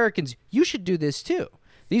encouraging Americans, you should do this too.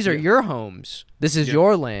 These are your homes. This is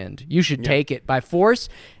your land. You should take it by force.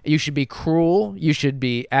 You should be cruel. You should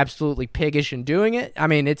be absolutely piggish in doing it. I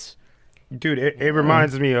mean, it's... Dude, it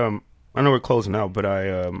reminds me, I know we're closing out, but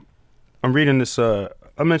I'm reading this, I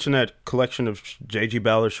mentioned that collection of J.G.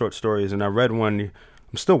 Ballard's short stories, and I read one,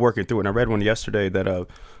 I'm still working through it, and I read one yesterday that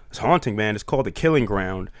it's haunting, man. It's called The Killing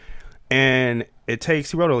Ground. And he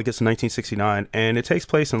wrote it, I guess, in 1969, and it takes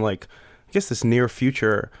place in, like, I guess this near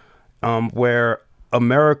future where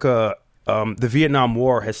America, the Vietnam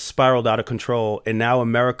War has spiraled out of control, and now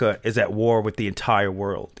America is at war with the entire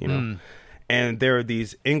world, And there are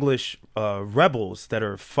these English rebels that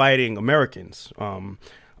are fighting Americans,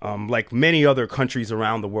 like many other countries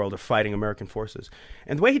around the world are fighting American forces.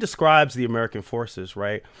 And the way he describes the American forces,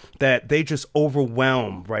 right, that they just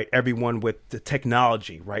overwhelm, right, everyone with the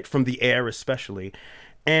technology, right, from the air especially.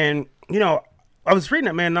 And, I was reading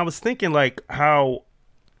that, man, and I was thinking, like, how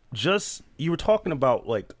just, you were talking about,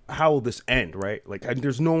 like, how will this end, right? Like,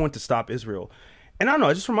 there's no one to stop Israel. And I don't know,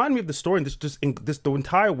 it just reminded me of the story, the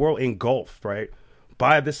entire world engulfed, right,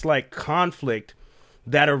 by this, like, conflict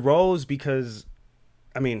that arose because,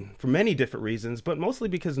 I mean, for many different reasons, but mostly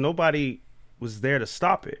because nobody was there to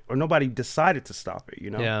stop it, or nobody decided to stop it,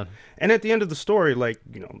 Yeah. And at the end of the story, like,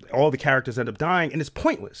 all the characters end up dying, and it's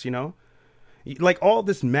pointless, Like all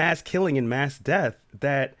this mass killing and mass death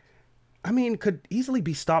that I mean, could easily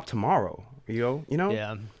be stopped tomorrow. You know.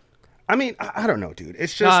 Yeah. I mean, I don't know, dude.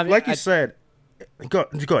 It's just like you said. Go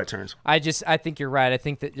ahead, Terrence. I think you're right. I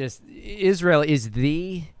think that just Israel is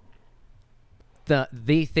the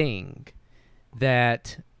thing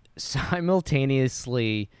that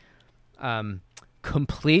simultaneously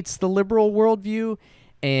completes the liberal worldview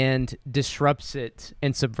and disrupts it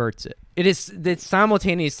and subverts it. It's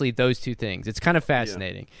simultaneously those two things. It's kind of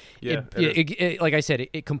fascinating. Yeah. Like I said,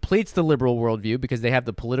 it completes the liberal worldview because they have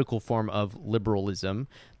the political form of liberalism,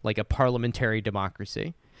 like a parliamentary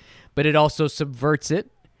democracy. But it also subverts it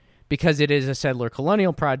because it is a settler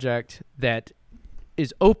colonial project that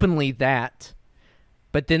is openly that,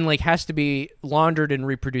 but then like has to be laundered and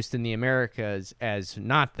reproduced in the Americas as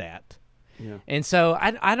not that. Yeah. And so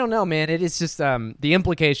I don't know, man. It is just the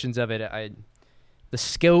implications of it. The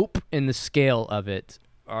scope and the scale of it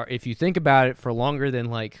are, if you think about it for longer than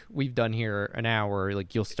like we've done here an hour,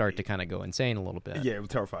 like you'll start to kind of go insane a little bit. Yeah, it will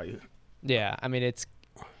terrify you. Yeah, I mean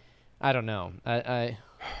I don't know. I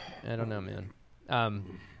don't know, man. Yeah,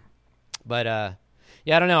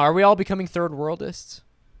 I don't know. Are we all becoming third worldists?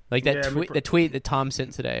 Like that the tweet that Tom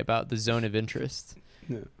sent today about the zone of interest.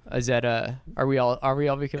 Yeah. Is that are we all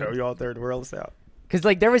becoming? Are we all third worldists out? Because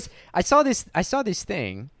like I saw this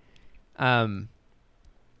thing. I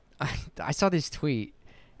saw this tweet,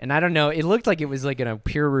 and I don't know. It looked like it was like in a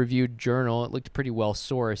peer-reviewed journal. It looked pretty well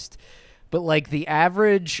sourced, but like the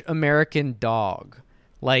average American dog,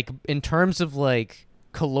 like in terms of like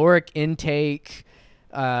caloric intake,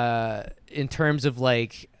 in terms of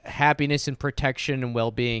like happiness and protection and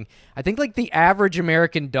well-being, I think like the average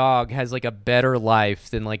American dog has like a better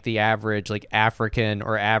life than like the average like African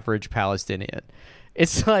or average Palestinian.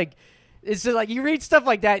 It's like you read stuff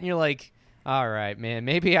like that and you're like, all right, man,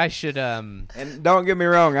 maybe I should And don't get me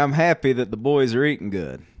wrong, I'm happy that the boys are eating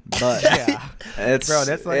good. But yeah,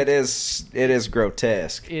 that's like, it is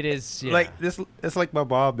grotesque. It is, yeah. Like this. It's like my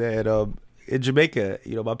mom, man. In Jamaica,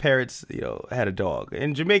 my parents, had a dog.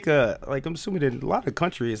 In Jamaica, like I'm assuming in a lot of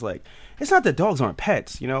countries, like it's not that dogs aren't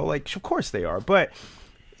pets, like of course they are, but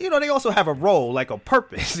they also have a role, like a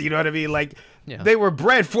purpose. You know what I mean? Like they were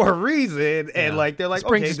bred for a reason, and like they're like, this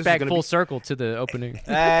brings us back full circle to the opening.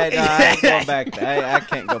 No, I ain't going back. I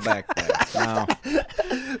can't go back there. No,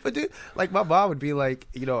 but dude, like my mom would be like,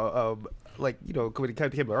 when it came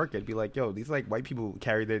to America, it'd be like, yo, these like white people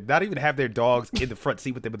carry not even have their dogs in the front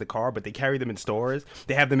seat with them in the car, but they carry them in stores.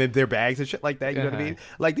 They have them in their bags and shit like that. You know what I mean?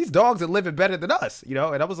 Like these dogs are living better than us, And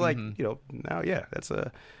I was like, now, yeah,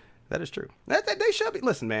 that is true. They should be.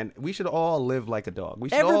 Listen, man, we should all live like a dog. We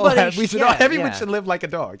should everyone should live like a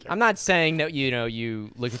dog. I'm not saying that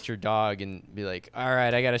you look at your dog and be like, all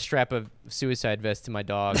right, I got to strap a suicide vest to my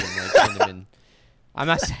dog and like send him in. I'm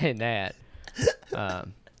not saying that.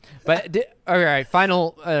 But all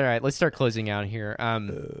right, let's start closing out here.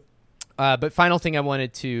 But final thing I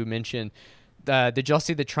wanted to mention. Did y'all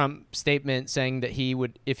see the Trump statement saying that he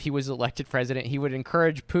would, if he was elected president, he would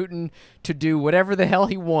encourage Putin to do whatever the hell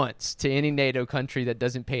he wants to any NATO country that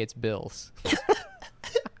doesn't pay its bills?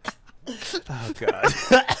 Oh, God.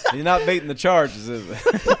 You're not beating the charges, is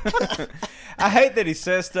it? I hate that he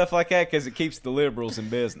says stuff like that because it keeps the liberals in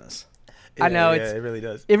business. I know it really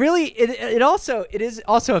does. It is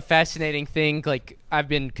also a fascinating thing. Like I've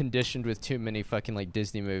been conditioned with too many fucking like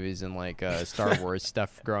Disney movies and like Star Wars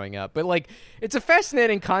stuff growing up. But like it's a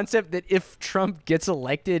fascinating concept that if Trump gets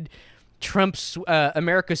elected,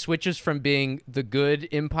 America switches from being the good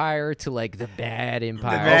empire to like the bad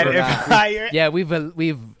empire. The bad empire. Yeah, we've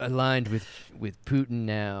aligned with Putin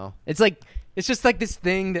now. It's just like this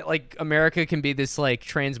thing that like America can be this like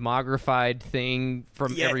transmogrified thing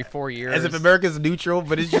from every 4 years. As if America's neutral,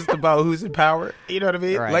 but it's just about who's in power. You know what I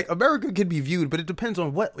mean? Right. Like America can be viewed, but it depends on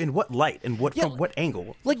in what light and from what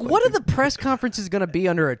angle. Like what are the press conferences going to be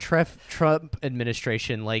under a Trump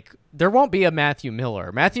administration? Like there won't be a Matthew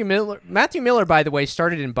Miller. Matthew Miller, by the way,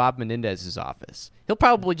 started in Bob Menendez's office. He'll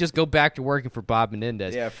probably just go back to working for Bob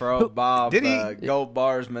Menendez. Yeah, for old Bob Gold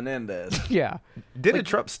Bars Menendez. Yeah. Didn't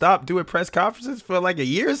Trump stop doing press conferences for like a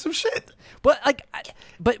year or some shit? But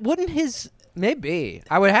but wouldn't maybe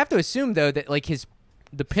I would have to assume though that like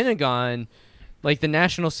the Pentagon, like the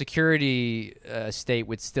national security state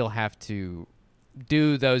would still have to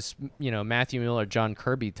do those Matthew Miller, John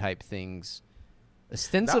Kirby type things.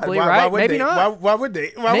 Ostensibly, right? Maybe not. Why would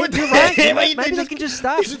they? Why would they? Right. Maybe they can just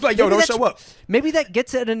stop. It's just like, yo, don't show up. Maybe that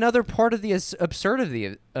gets at another part of the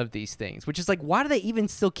absurdity of these things, which is like, why do they even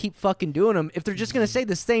still keep fucking doing them if they're just going to say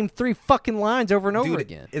the same 3 fucking lines over and over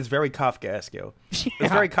again? It's very Kafkaesque, yo. Yeah.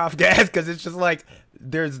 It's very Kafkaesque because it's just like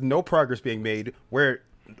there's no progress being made where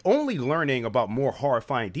only learning about more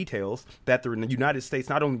horrifying details that the United States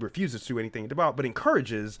not only refuses to do anything about, but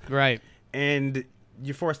encourages. Right. And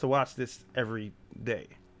you're forced to watch this every day.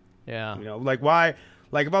 Yeah. You know, like why?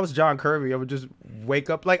 Like if I was John Kirby, I would just wake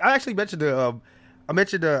up. Like I actually mentioned I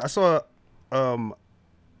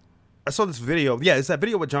saw this video. Yeah, it's that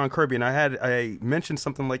video with John Kirby, and I mentioned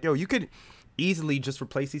something like, yo, you could easily just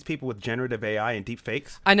replace these people with generative AI and deep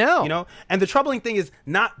fakes. I know. You know? And the troubling thing is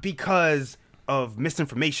not because of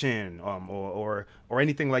misinformation or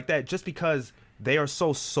anything like that, just because they are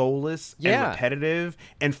so soulless and repetitive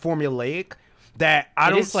and formulaic that I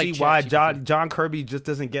don't see why John Kirby just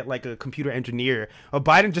doesn't get like a computer engineer, or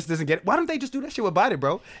Biden just doesn't get it. Why don't they just do that shit with Biden,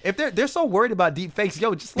 bro? If they're so worried about deep fakes,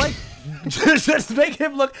 yo, just like just make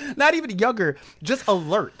him look not even younger, just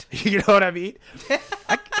alert. You know what I mean?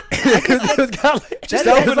 Just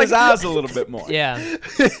open his eyes a little bit more. Yeah.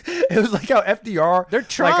 It was like how FDR. They're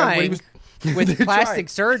trying with they're plastic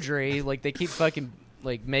surgery. Like they keep fucking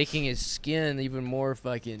like making his skin even more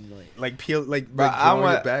fucking like peel like. But I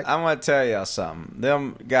want to tell y'all something.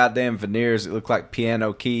 Them goddamn veneers that look like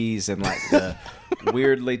piano keys and like the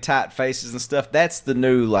weirdly tight faces and stuff. That's the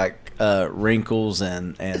new like wrinkles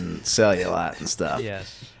and cellulite and stuff.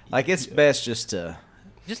 Yes. Like it's best just to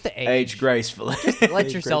age gracefully.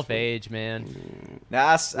 Let yourself age, man.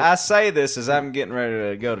 Now I say this as I'm getting ready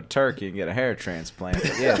to go to Turkey and get a hair transplant.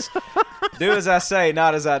 But yes, do as I say,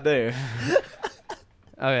 not as I do.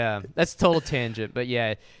 Oh yeah, that's a total tangent, but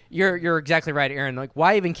yeah, you're exactly right, Aaron. Like,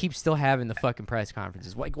 why even keep still having the fucking press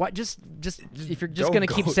conferences? Like, why just if you're just gonna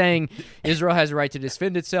keep saying Israel has a right to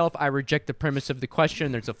defend itself, I reject the premise of the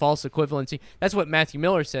question. There's a false equivalency. That's what Matthew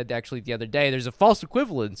Miller said actually the other day. There's a false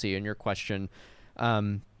equivalency in your question.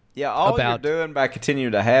 Yeah, all you're doing by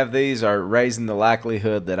continuing to have these are raising the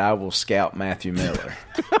likelihood that I will scout Matthew Miller.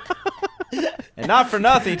 And not for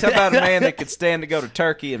nothing, you talk about a man that could stand to go to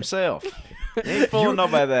Turkey himself. You ain't fooling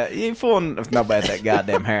nobody that. You ain't fooling nobody that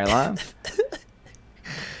goddamn hairline.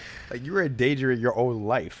 Like you're endangering your own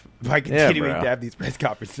life by continuing to have these press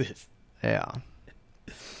conferences. Yeah.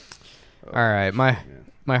 All right, my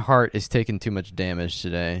heart is taking too much damage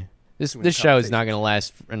today. This show is not going to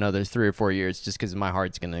last for another 3 or 4 years just because my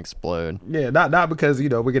heart's going to explode. Yeah, not because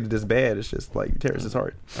we're getting this bad. It's just like Terrence's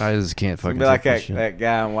heart. I just can't fucking. Be like that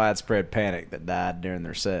guy in Widespread Panic that died during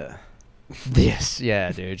their set. This,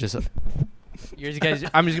 yeah, dude. Just you guys.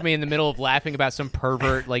 I'm just gonna be in the middle of laughing about some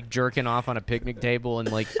pervert like jerking off on a picnic table in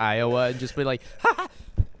like Iowa, and just be like, ha.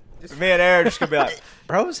 Me and Aaron just gonna be like,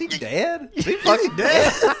 bro, is he dead? Is he fucking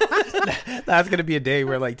dead? That's gonna be a day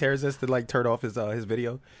where like Terrence has to like turn off his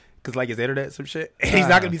video. Cause like his internet, some shit. And he's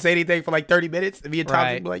not gonna be saying anything for like 30 minutes. And me and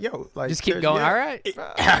Tom be like, "Yo, like just keep going." All right,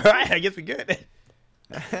 all right. I guess we good.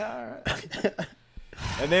 All right.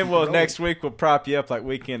 And then next week we'll prop you up like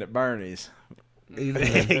Weekend at Bernie's.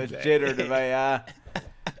 Exactly. Generative AI.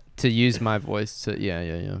 To use my voice to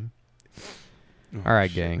yeah. All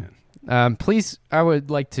right, gang. Please, I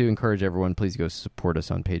would like to encourage everyone. Please go support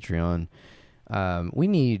us on Patreon. We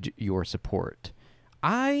need your support.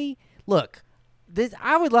 I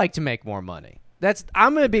would like to make more money.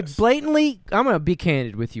 I'm going to be I'm going to be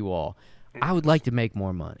candid with you all. I would like to make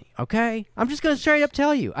more money, okay? I'm just going to straight up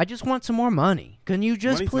tell you. I just want some more money. Can you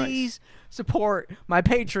just please support my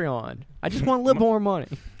Patreon? I just want a little more money.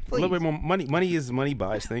 Please. A little bit more money. Money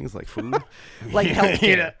buys things like food. Like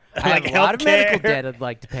healthcare. I have a lot of medical debt I'd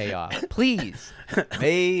like to pay off. Please.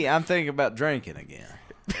 Me, I'm thinking about drinking again.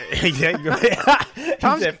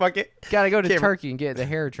 Tom said, "Fuck it." Got to go to Turkey and get the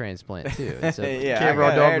hair transplant too. So, yeah, I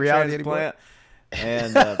got a hair transplant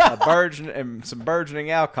and some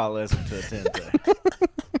burgeoning alcoholism to attend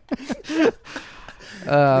to.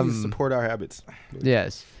 Please support our habits.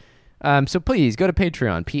 Yes. So please go to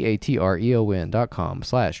Patreon,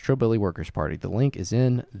 patreon.com/Trillbilly Workers Party. The link is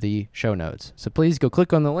in the show notes. So please go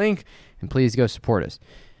click on the link and please go support us.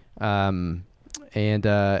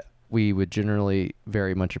 We would generally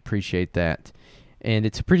very much appreciate that. And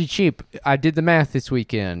it's pretty cheap. I did the math this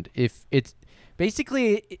weekend. If it's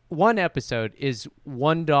basically one episode is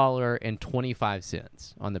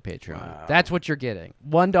 $1.25 on the Patreon. Wow. That's what you're getting.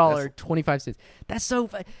 $1.25.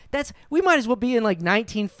 That's we might as well be in like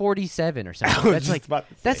 1947 or something. That's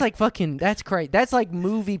like fucking crazy. That's like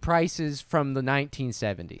movie prices from the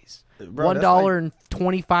 1970s. Bro,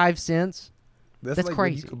 $1.25. That's like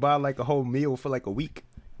crazy. You could buy like a whole meal for like a week.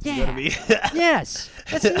 Yeah. You know what I mean? Yes.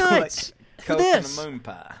 That's nuts. Like for Coke this. And a moon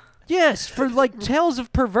pie. Yes, for like tales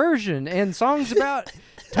of perversion and songs about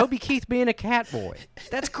Toby Keith being a cat boy.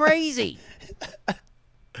 That's crazy.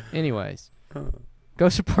 Anyways, go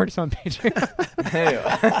support us on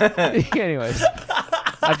Patreon. Anyways,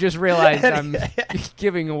 I've just realized I'm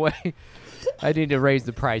giving away I need to raise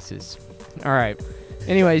the prices. All right.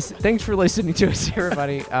 Anyways, thanks for listening to us,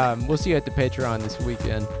 everybody. We'll see you at the Patreon this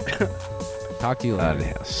weekend. Talk to you later.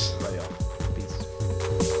 Adios. Bye, y'all.